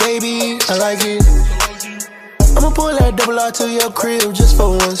 But baby, I like it. I'ma pull that double R to your crib just for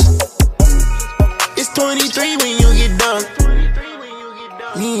once. It's 23 when you get done.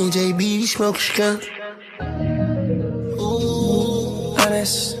 Me and JB smoke skunk.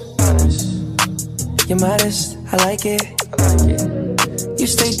 Honest, you're modest, I like it. You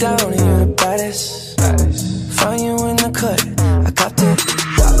stay down and you're the baddest. Find you in the cut, I copped it.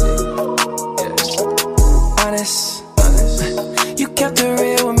 Honest, you kept it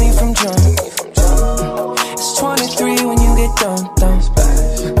real with me from jump. It's 23 when you get dunked on.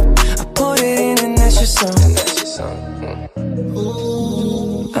 I put it in and that's your song.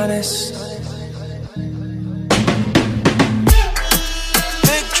 Honest.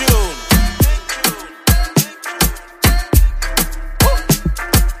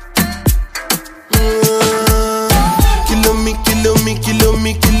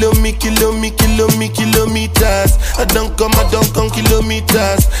 Kilometers. I don't come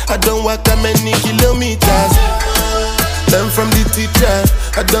kilometers. I don't walk that many kilometers. Learn from the teacher.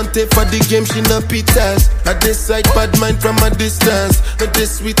 I don't take for the game, she no pitas. I decide bad mind from a distance. Not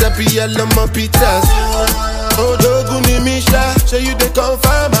this sweet, I be all on my pitas. Oh, Doguni Misha, show you the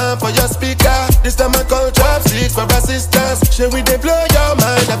confirm for your speaker. This time I call chopsticks for assistance. Show we they blow your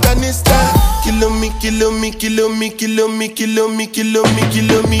mind, Afghanistan. Kilometers.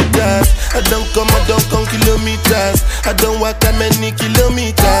 I don't come kilometers. I don't walk that many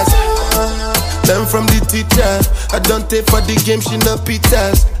kilometers. Learn from the teacher. I don't take for the game, she no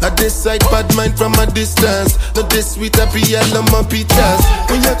pitas. I decide bad mind from a distance. Not this sweet, I be all on my pitas.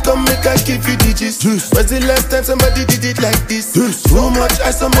 When you come, make I give you digits. When's the last time somebody did it like this? Too much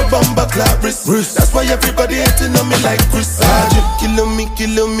ice on my bumper clap wrist. That's why everybody hating on me like Chris.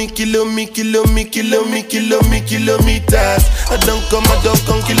 Kilometers. I don't come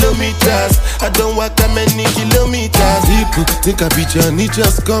kilometers. I don't walk that many kilometers. People think I be Johnny,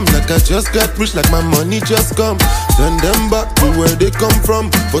 just come. Like I just got rich, like my money just come. Send them back to where they come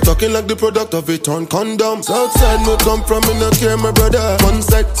from. For talking like the product of a torn condom. Southside me come from, me no care, my brother. One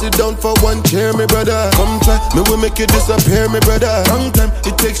side, sit down for one chair, my brother. Come try, me will make you disappear, my brother. Long time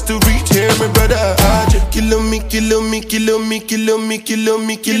it takes to reach here, my brother. Kilometers.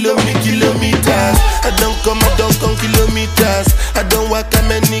 I don't come kilometers. I don't walk that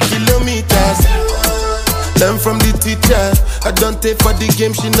many kilometers. Learn from the teacher. I don't take for the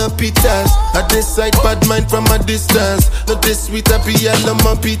game, she no pitas. I decide bad mind from a distance. Not this sweet, I be all on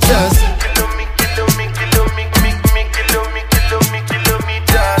my pitas.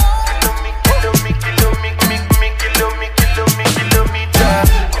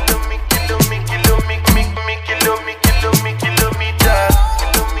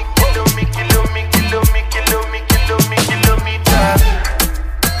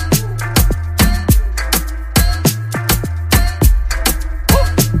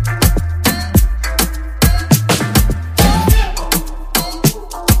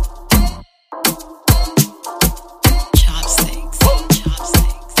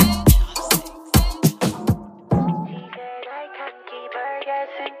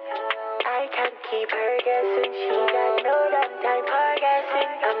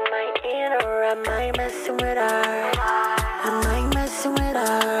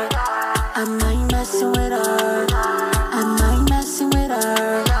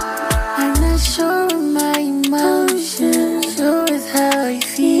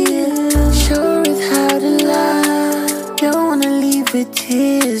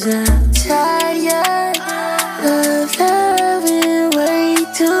 'cause I'm tired of loving way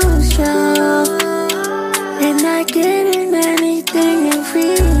too strong and not getting anything in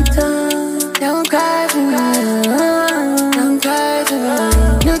freedom. Don't cry for me, don't cry for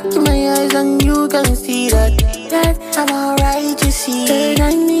me. Look in my eyes and you can see that I'm alright, you see. And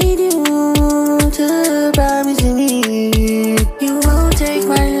I need you to promise me you won't take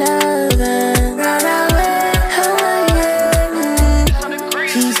my love and run away.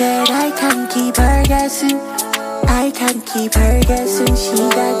 She said I can't keep her guessing, I can't keep her guessing. She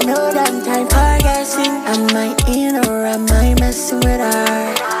got no damn time for guessing. Am I in or am I messing with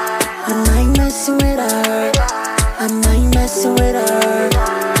her? Am I messing with her? Am I messing with her?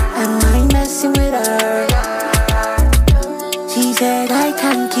 Am I messing with her? She said I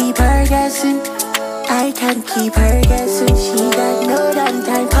can't keep her guessing, I can't keep her guessing. She got no damn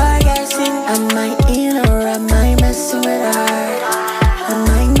time for guessing. Am I in or am I messing with her? Am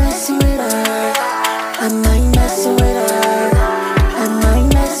I messing with her? Am I messing with her? Am I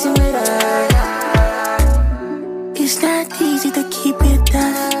messing with her? It's not easy to keep it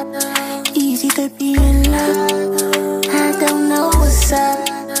up, easy to be in love. I don't know what's up.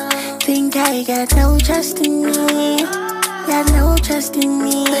 Think I got no trust in me, got no trust in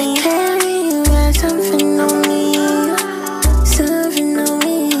me. But clearly you got something on me, something on me.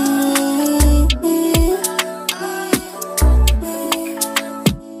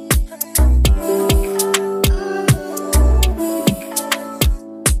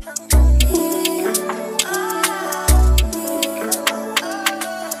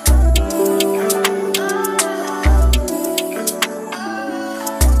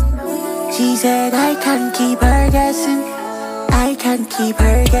 She said I can't keep her guessing, I can't keep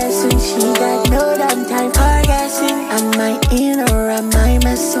her guessing. She got no damn time for guessing. Am I in or am I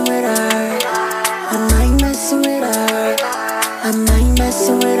messing with her? Am I messing with her? Am I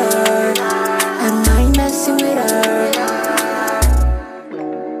messing with her? Am I messing with her?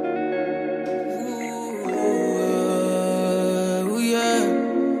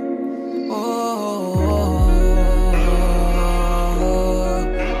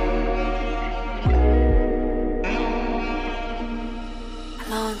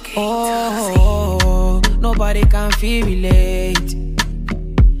 Oh, nobody can feel relate.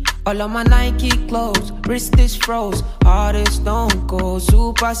 All of my Nike clothes, wrist is froze, heart is stone cold.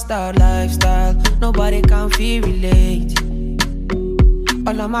 Superstar lifestyle, nobody can feel relate.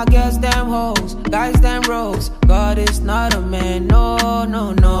 All of my girls, them hoes, guys, them rogues. God is not a man, no,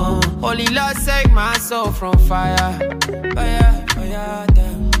 no, no. Only Lord save my soul from fire, fire, fire,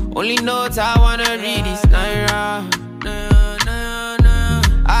 damn. Only notes I wanna read is Naira.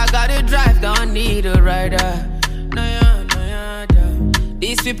 I gotta drive, don't need a rider.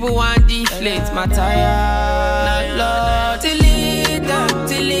 These people want deflate my tire. Lord, delete them,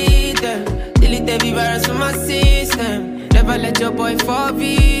 delete them. Delete every virus from my system. Never let your boy fall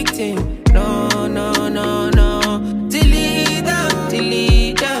victim. No, no, no, no. Delete them,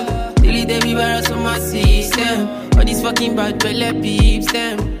 delete them. Delete every virus from my system. All these fucking bad belly peeps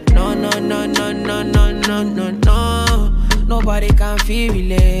them. No, no, no, no, no, no, no, no, no. Nobody can feel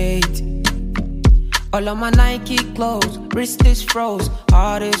relate. All of my Nike clothes, wrist is froze,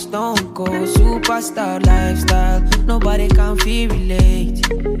 heart is stone cold. Superstar lifestyle, nobody can feel relate.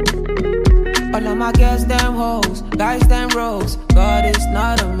 All of my girls, them hoes, guys, them rogues. God is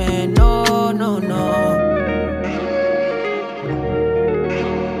not a man, no, no, no.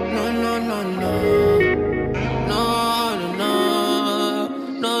 No, no, no, no. No, no, no.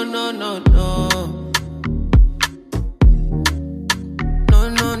 No, no, no, no. No,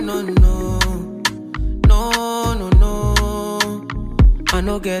 no, no, no. No, no, no. I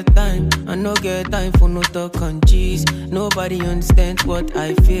no get time for no talk and cheese. Nobody understands what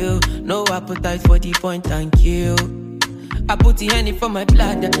I feel. No appetite for the point and kill. I put the honey for my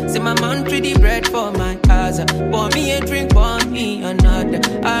bladder. Say my man treat the bread for my casa. Pour me a drink, pour me another.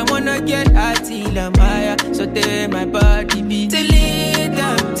 I wanna get high till I'm higher. So tell my body be delete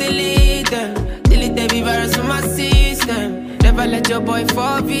them, delete them. Delete every virus from my system. Never let your boy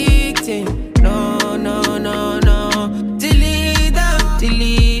fall victim. No, no, no, no. Delete them,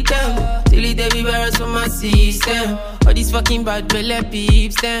 delete them. Delete every virus from my system. All these fucking bad belly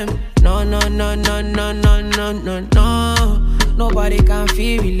peeps them. No, no, no, no, no, no, no, no, no. Nobody can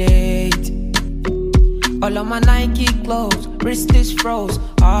feel relate. All of my Nike clothes, wrist is froze,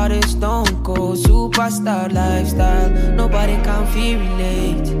 heart is stone cold. Superstar lifestyle, nobody can feel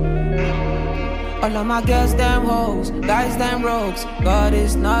relate. All of my girls, them hoes, guys, them rogues. God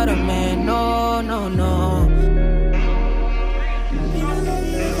is not a man, no, no, no.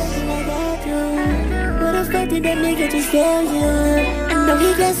 What the fuck did that nigga just tell you? I know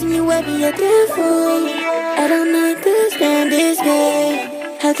he blessing you every other fool. I don't understand this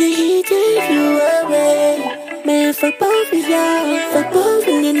way. How can he take you away? Man, fuck both of y'all. Fuck both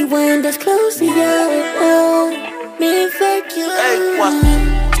and anyone that's close to y'all. Man, fuck you.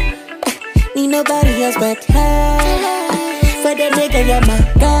 Need nobody else but her. For that nigga, you're my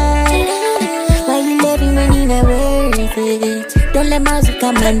guy. Why you loving when you're not worth it? Don't let music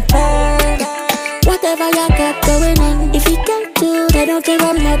come and burn. Whatever y'all got going on, if you got to, I don't care,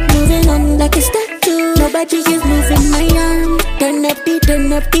 I'm not moving on like a statue. Nobody is moving my arm. Turn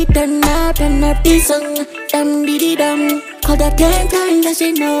up the song. Dum dee dum. Call that 10 times, I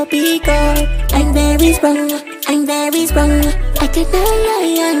say no because I'm very strong. I cannot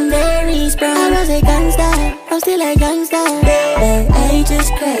lie, I'm very strong. I was a gangster, I'm still a gangster. But I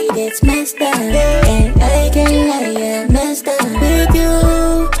just cried, it's messed up. And I can't lie, I'm messed up. With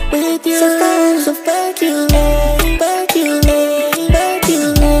you, so fuck you, fuck you, fuck you, fuck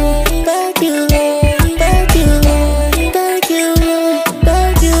you, fuck you, fuck you,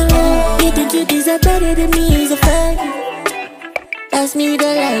 fuck you. You think you deserve better than me, so fuck you. Pass me the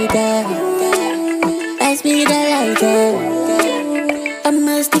lighter, pass me the lighter. I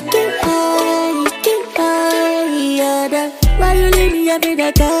must get high, yeah. Why you leave me up in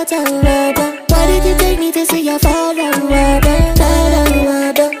the gutter? Why did you take me to see your father?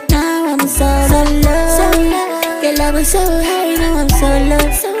 Now I'm solo. Girl, I was so high, now I'm solo.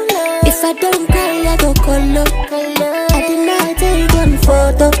 If I don't cry, I go colo. I did not take one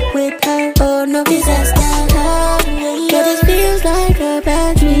photo with her, oh no. Disaster, but it feels like a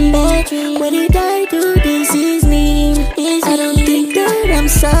bad dream. When you die to disease me, I don't think that I'm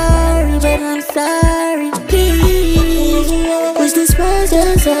sorry, but I'm sorry. Please, wish this was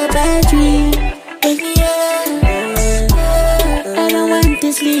just a bad dream. Wake me up. I don't want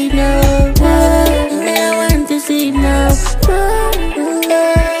to sleep no more. I don't want to sleep no more.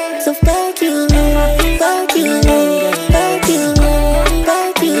 So fuck you, fuck you, fuck you, fuck you,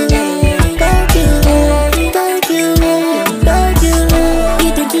 fuck you, fuck you, fuck you.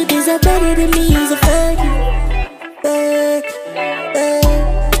 You think you deserve better than me, so fuck you.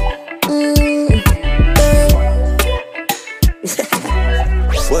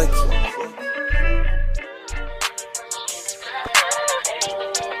 What?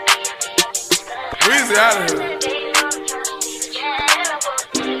 Weezy out of here.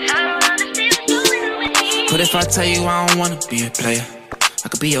 What if I tell you I don't wanna be a player? I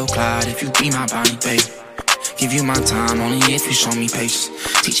could be your Clyde if you be my Bonnie, babe. Give you my time only if you show me patience.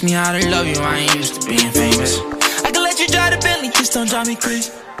 Teach me how to love you, I ain't used to being famous. I can let you drive the Bentley, just don't drive me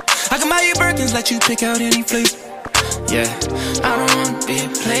crazy. I can buy you Birkins, let you pick out any flavor. Yeah, I don't wanna be a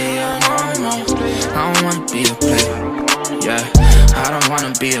player no more. I don't wanna be a player. Yeah, I don't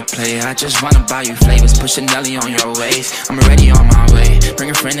wanna be a player. I just wanna buy you flavors. Push a Nelly on your waist. I'm already on my way.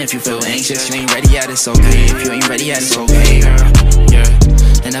 Bring a friend if you feel anxious. You ain't ready yet, it's okay. If you ain't ready yet, it's okay, girl. Yeah,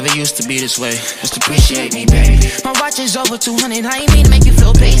 it never used to be this way. Just appreciate me, baby. My watch is over 200. I ain't mean to make you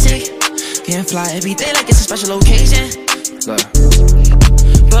feel basic. Can't fly every day like it's a special occasion. Look.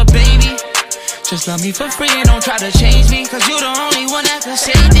 But baby, just love me for free and don't try to change me. Cause you the only one that can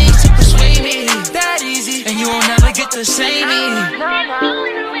say things to persuade me. That easy, and you will never get to say me.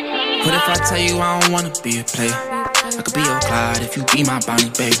 What if I tell you I don't wanna be a player? I could be your Clyde if you be my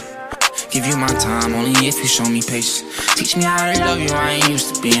Bonnie, babe. Give you my time only if you show me patience. Teach me how to love you, I ain't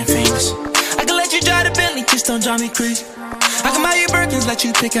used to being famous. I can let you drive the Bentley, just don't drive me crazy. I can buy you Birkins, let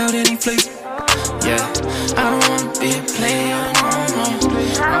you pick out any flavor. Yeah, I don't wanna be a player no more.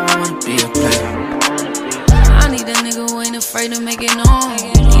 I wanna be a player. I need a nigga who ain't afraid to make it known.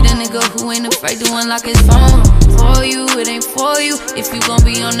 Need a nigga who ain't afraid to unlock his phone. For you, it ain't for you. If you gon'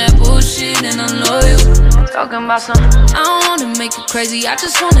 be on that bullshit, then I'm loyal. Talking about some, I don't wanna make you crazy, I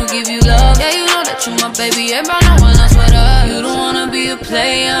just wanna give you love. Yeah, you know that you my baby, everybody know when I sweat up. You don't wanna be a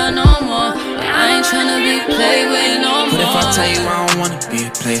player no more. I ain't tryna be played with no more. What if I tell you I don't wanna be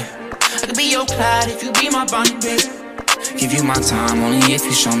a player? I could be your Clyde if you be my Bonnie, babe. Give you my time only if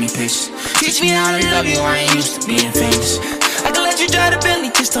you show me patience. Teach me how to love you, I ain't used to being famous. I can let you drive the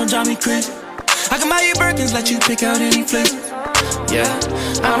Bentley, just don't drive me crazy. I can buy you Birkins, let you pick out any flavor. Yeah,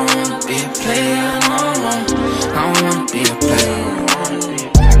 I don't wanna be a player no more. I don't wanna be a player.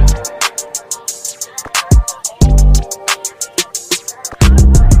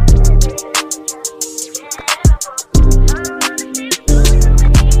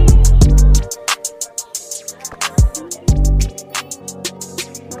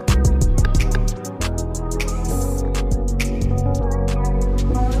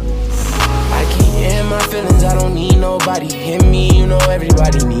 I don't need nobody. Hit me, you know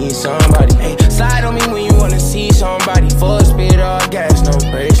everybody needs somebody. Hey, slide on me when you wanna see somebody. For a spin, speed, all gas,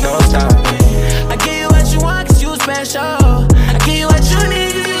 no brakes, no stopping. I give you what you want, cause you special. I give you what you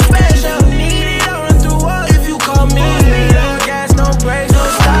need, cause you special. Need it, I'll run through all if you call me. All gas, no brakes, no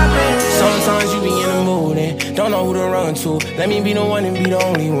stopping. Sometimes you be in the mood and don't know who to run to. Let me be the one and be the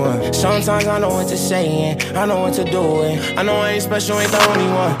only one. Sometimes I know what to say and I know what to do and I know I ain't special, ain't the only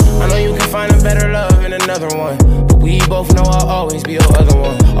one. I know you can find a better love in another one, but we both know I'll always be your other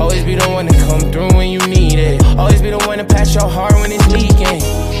one. Always be the one to come through when you need it. Always be the one to patch your heart when it's leaking.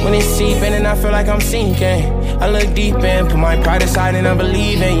 When it's seeping and I feel like I'm sinking, I look deep in, put my pride aside and I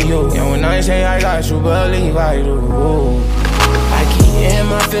believe in you. And when I say I got you, believe I do. I keep in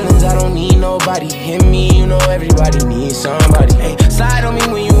my feelings, I don't need nobody. Hit me, you know everybody needs somebody. Hey, slide on me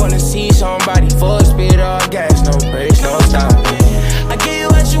when you wanna see somebody. Full speed, all gas, no brakes, no stopping. I give you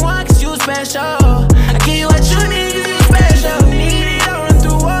what you want, cause you special. I give you what you need, cause you special. Need it, I'll run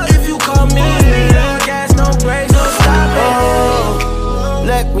through all if you call me. All gas, no brakes, no stopping. Oh,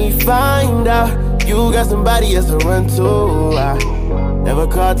 let me find out you got somebody else to run to. I never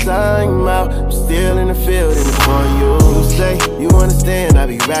caught time out. I'm still in the field and it's for you. You say you understand, I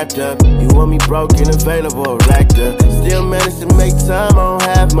be wrapped up. You want me broken, available, racked up. Still manage to make time, I don't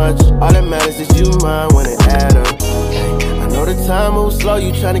have much. All that matters is you mine when it add up. Hey, I know the time moves slow,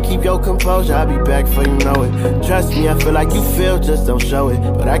 you tryna keep your composure. I'll be back before you know it. Trust me, I feel like you feel, just don't show it.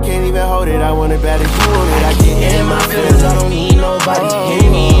 But I can't even hold it, I want it bad as you want it. I get in my feelings, I don't need nobody.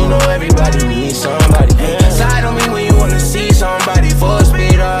 Hear me, you know everybody needs somebody. Slide on me when you wanna see somebody. Full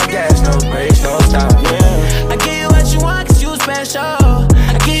speed, all gas, no brakes, no stop. I give you what you want, cause you special.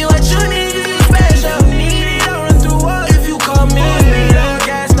 I give you what you need, cause you special. Need it, I'll run through all if you call me. All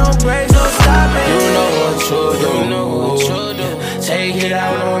gas, no brakes, no stopping. You know what you do, you know what you do. Take it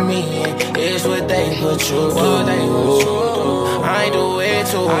out on me, it's what they put you through. I do it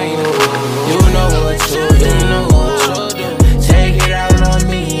too. You know what you do, you know what you do. Take it out on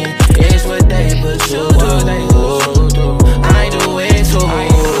me, it's what they put you through. I do it too.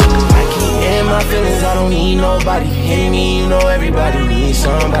 I keep in my feelings, I don't need nobody. Hear me, you know everybody needs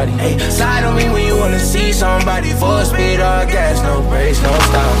somebody. Hey, slide on me when you wanna see somebody. Full speed, all gas, no brakes, no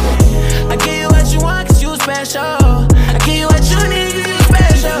stopping. I give you what you want, cause you special. I give you what you need, cause you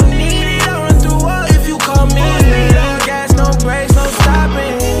special. Need it, I'll run through all if you call me. All gas, no brakes, no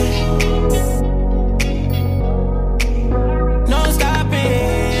stopping. No stopping.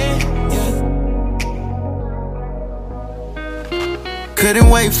 Couldn't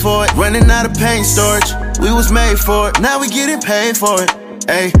wait for it, running out of pain storage. We was made for it, now we getting paid for it.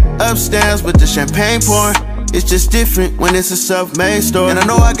 Ayy, upstairs with the champagne pouring. It's just different when it's a self-made story. And I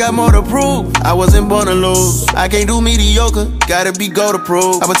know I got more to prove, I wasn't born to lose. I can't do mediocre, gotta be gold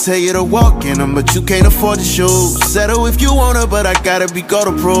approved. I would tell you to walk in them, but you can't afford the shoes. Settle if you wanna, but I gotta be gold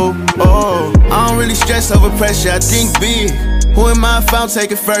approved. Oh, I don't really stress over pressure, I think big. Who am I if I don't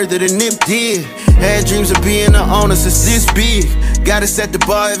take it further than Nip did? Had dreams of being the owner since this big. Gotta set the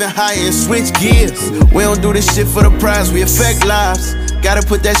bar even higher and switch gears. We don't do this shit for the prize, we affect lives. Gotta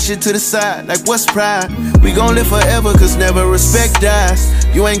put that shit to the side, like what's pride? We gon' live forever, cause never respect dies.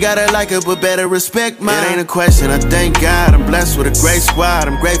 You ain't gotta like it, but better respect mine. It ain't a question, I thank God. I'm blessed with a great squad.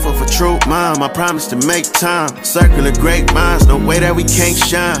 I'm grateful for true mom. I promise to make time. Circle of great minds, no way that we can't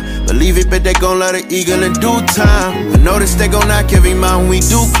shine. Believe it, but they gon' love the eagle in due time. I notice they gon' knock every mountain we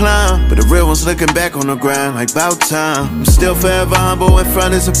do climb, but the real ones looking back on the grind like bout time. I'm still forever humble, in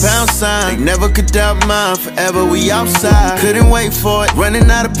front is a pound sign. They never could doubt mine, forever we outside. Couldn't wait for it, running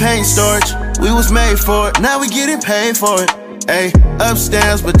out of pain storage. We was made for it, now we getting paid for it. Ayy,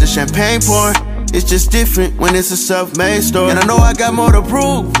 upstairs with the champagne pouring. It's just different when it's a self-made story. And I know I got more to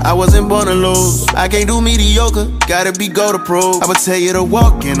prove, I wasn't born to lose. I can't do mediocre, gotta be gold approved. I would tell you to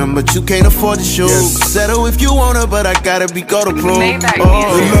walk in them, but you can't afford the shoes. Settle if you wanna, but I gotta be gold approved.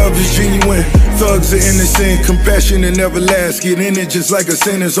 The love is genuine, thugs are innocent. Compassion and never last, get in it just like a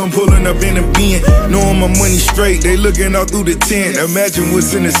sentence. I'm pulling up in a bin, knowing my money straight. They looking out through the tent, imagine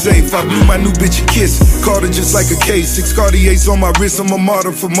what's in the safe. I blew my new bitch a kiss, called her just like a case. 6 Cartiers on my wrist, I'm a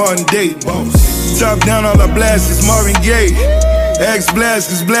model for modern day. Top down, all I blast is Marvin Gaye. Ask Blast,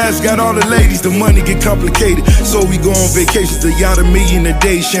 cause Blast got all the ladies. The money get complicated, so we go on vacations. The yacht $1 million a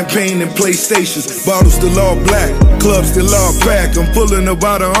day, champagne and PlayStations. Bottles still all black, clubs still all packed. I'm pulling her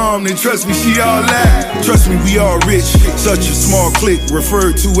by the arm, then trust me, she all that. Trust me, we all rich, such a small clique.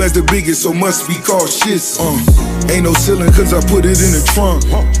 Referred to as the biggest, so must be called shits. Ain't no ceiling, cause I put it in the trunk.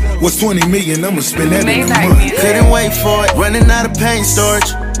 What's 20 million, I'ma spend that in a month. Couldn't wait for it, running out of pain storage.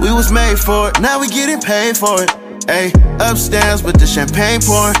 We was made for it, now we getting paid for it. Ayy, upstairs with the champagne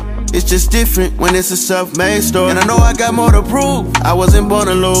pouring. It's just different when it's a self-made story. And I know I got more to prove. I wasn't born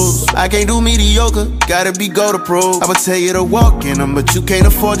to lose. I can't do mediocre, gotta be go to prove. I'ma tell you to walk in them, but you can't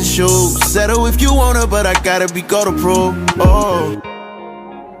afford the shoes. Settle if you wanna, but I gotta be go to prove. Oh.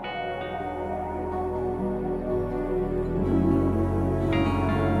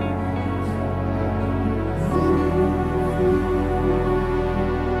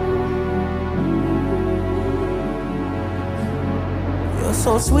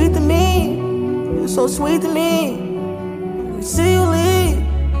 So sweet to me, you're so sweet to me. We see you leave,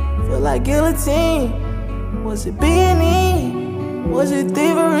 feel like guillotine. Was it B&E? Was it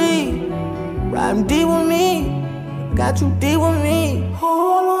thievery? Riding deep with me, got you deep with me.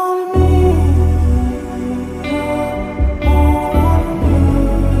 Hold on to me.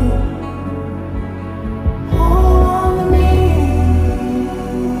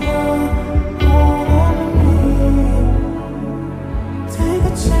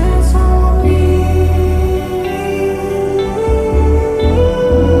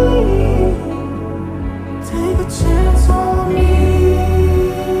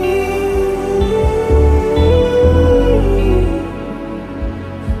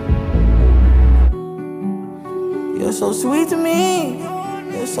 So sweet to me,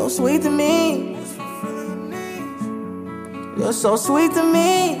 you're so sweet to me. You're so sweet to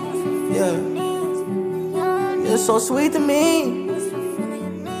me, yeah. You're so sweet to me.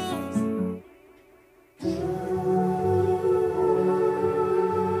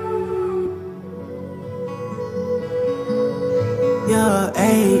 Yeah,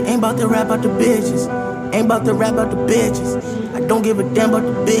 ayy, ain't about to rap about the bitches. Ain't about to rap about the bitches. I don't give a damn about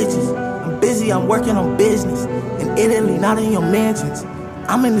the bitches. I'm busy, I'm working on business. In Italy, not in your mansions.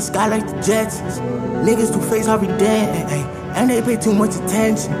 I'm in the sky like the Jetsons. Niggas two-face Harvey Dent, and they pay too much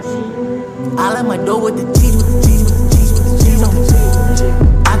attention. I like my dough with the cheese, with the cheese, with the cheese, with the cheese on the cheese.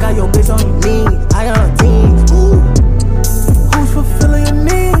 I got your bitch on your knees, I got her teens. Ooh. Who's fulfilling your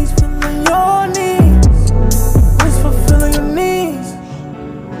needs? Fulfilling your needs. Who's fulfilling your needs?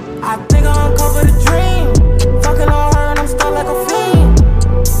 I think I uncovered a dream. Fucking on her and I'm stuck like a fiend.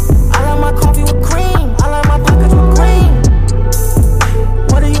 I like my coffee with cream. I like my pockets with cream.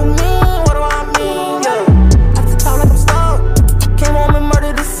 What do you mean? What do I mean? Yeah. At the top like I'm stuck. Came home and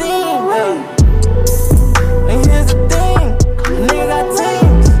murdered the scene. Yeah. And here's the thing. The nigga got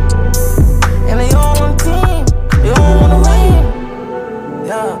teams. And they all on team. They all wanna win.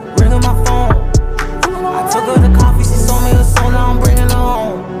 Yeah. Ringing my phone. I took her to coffee. She sold me a soul. Now I'm bringing her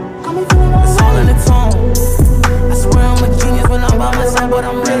home. It's all in the tone. I swear I'm a genius when I'm by myself, but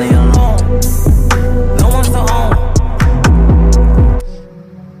I'm really alone. No one's to own.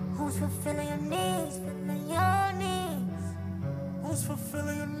 Who's fulfilling your needs? Fulfilling your needs. Who's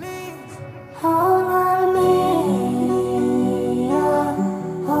fulfilling your needs? Hold on to me, yeah.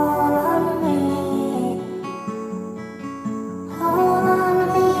 Hold on to me. Hold on to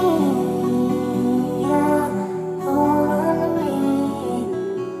me, yeah. Hold on to me.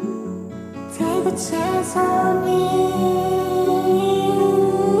 Take a chance on me.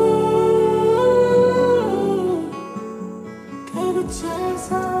 Take a chance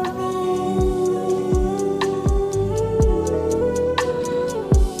on me.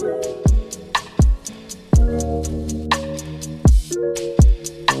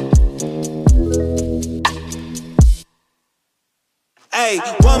 Hey,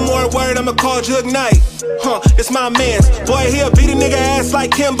 one more word, I'ma call Jug Knight. It's my mans. Boy, he'll beat a nigga ass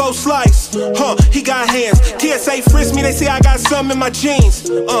like Kimbo Slice. He got hands. TSA frisk me, they say I got something in my jeans.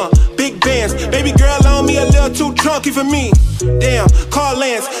 Big bands. Baby girl on me a little too chunky for me. Damn, call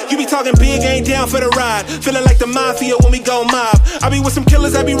Lance. You be talking big, ain't down for the ride. Feeling like the mafia when we go mob. I be with some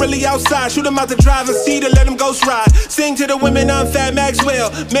killers, I be really outside. Shoot them out the driver's seat and let them ghost ride. Sing to the women, I'm Fat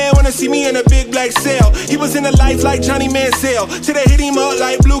Maxwell. Man wanna see me in a big black cell. He was in the life like Johnny Manziel. Till they hit him up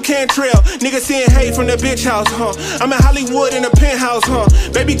like Blue Cantrell. Niggas saying hey from the bitch house, I'm in Hollywood in a penthouse,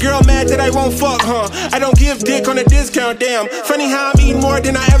 Baby girl mad that I won't fuck, I don't give dick on a discount, damn. Funny how I'm eating more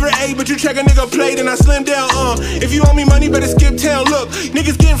than I ever ate, but you check a nigga plate and I slim down, If you owe me money, better skip town. Look,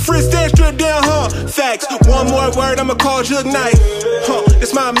 niggas getting frisked and stripped down, Facts. One more word, I'ma call Jug Knight.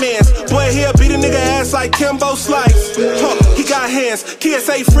 It's my mans. Boy, he'll beat a nigga ass like Kimbo Slice. He got hands.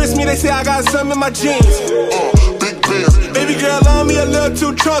 TSA frisk me, they say I got something in my jeans. Big bands. Baby girl on me a little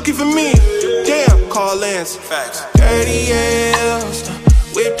too chunky for me. Damn, call Lance. Facts. 30 L's.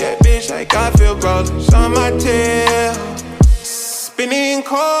 Whip that bitch like I feel rollers on my tail. Spinning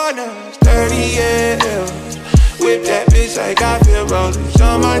corners. 30 L's. Whip that bitch like I feel rollers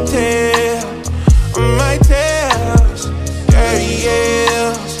on my tail. On my tails. 30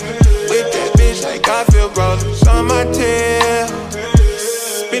 L's. Whip that bitch like I feel rollers on my tail.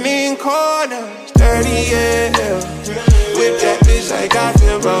 Spinning Whip that bitch like I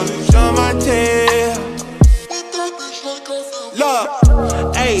feel rollers on my tail. Look,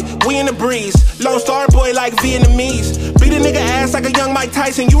 ayy, we in the breeze. Lone Star boy like Vietnamese. Beat a nigga ass like a young Mike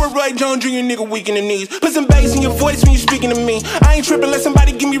Tyson. You a Roy Jones Jr. nigga weak in the knees. Put some bass in your voice when you speaking to me. I ain't tripping, let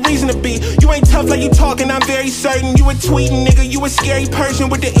somebody give me reason to be. You ain't tough like you talking, I'm very certain. You a tweeting nigga, you a scary person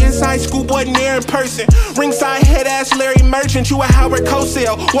with the inside schoolboy near in person. Ringside head ass Larry Merchant, you a Howard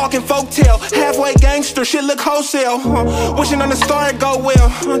Cosell. Walking folktale, halfway gangster, shit look wholesale. Wishing on the star it go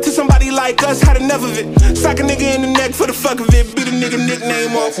well. To somebody like us, had enough of it. Sock a nigga in the neck for the fuck of it. Beat a nigga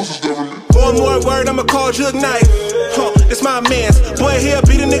nickname off. One more word, I'ma call Jug Knight. It's my mans. Boy here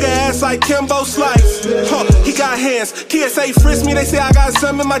beat a nigga ass like Kimbo Slice. He got hands. TSA frisk me, they say I got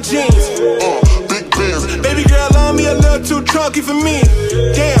some in my jeans. Big bands. Baby girl on me a little too chunky for me.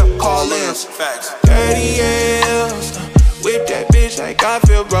 Damn, call ins. Facts. 30 L's. Whip that bitch like I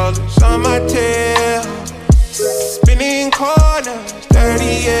feel rollers on my tail. Spinning corners.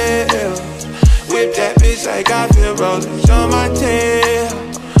 30 L's. Whip that bitch like I feel rollers on my tail.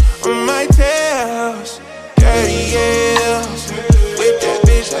 On my tails. 30 L's. Whip that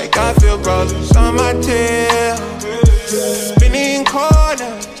bitch like I feel rollers on my tail. Spinning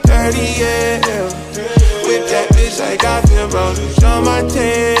corners. 30 L's. Whip that bitch like I feel rollers on my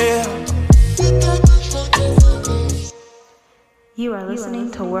tail. You are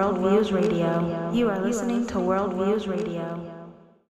listening to World Views Radio. You are listening to World Views Radio.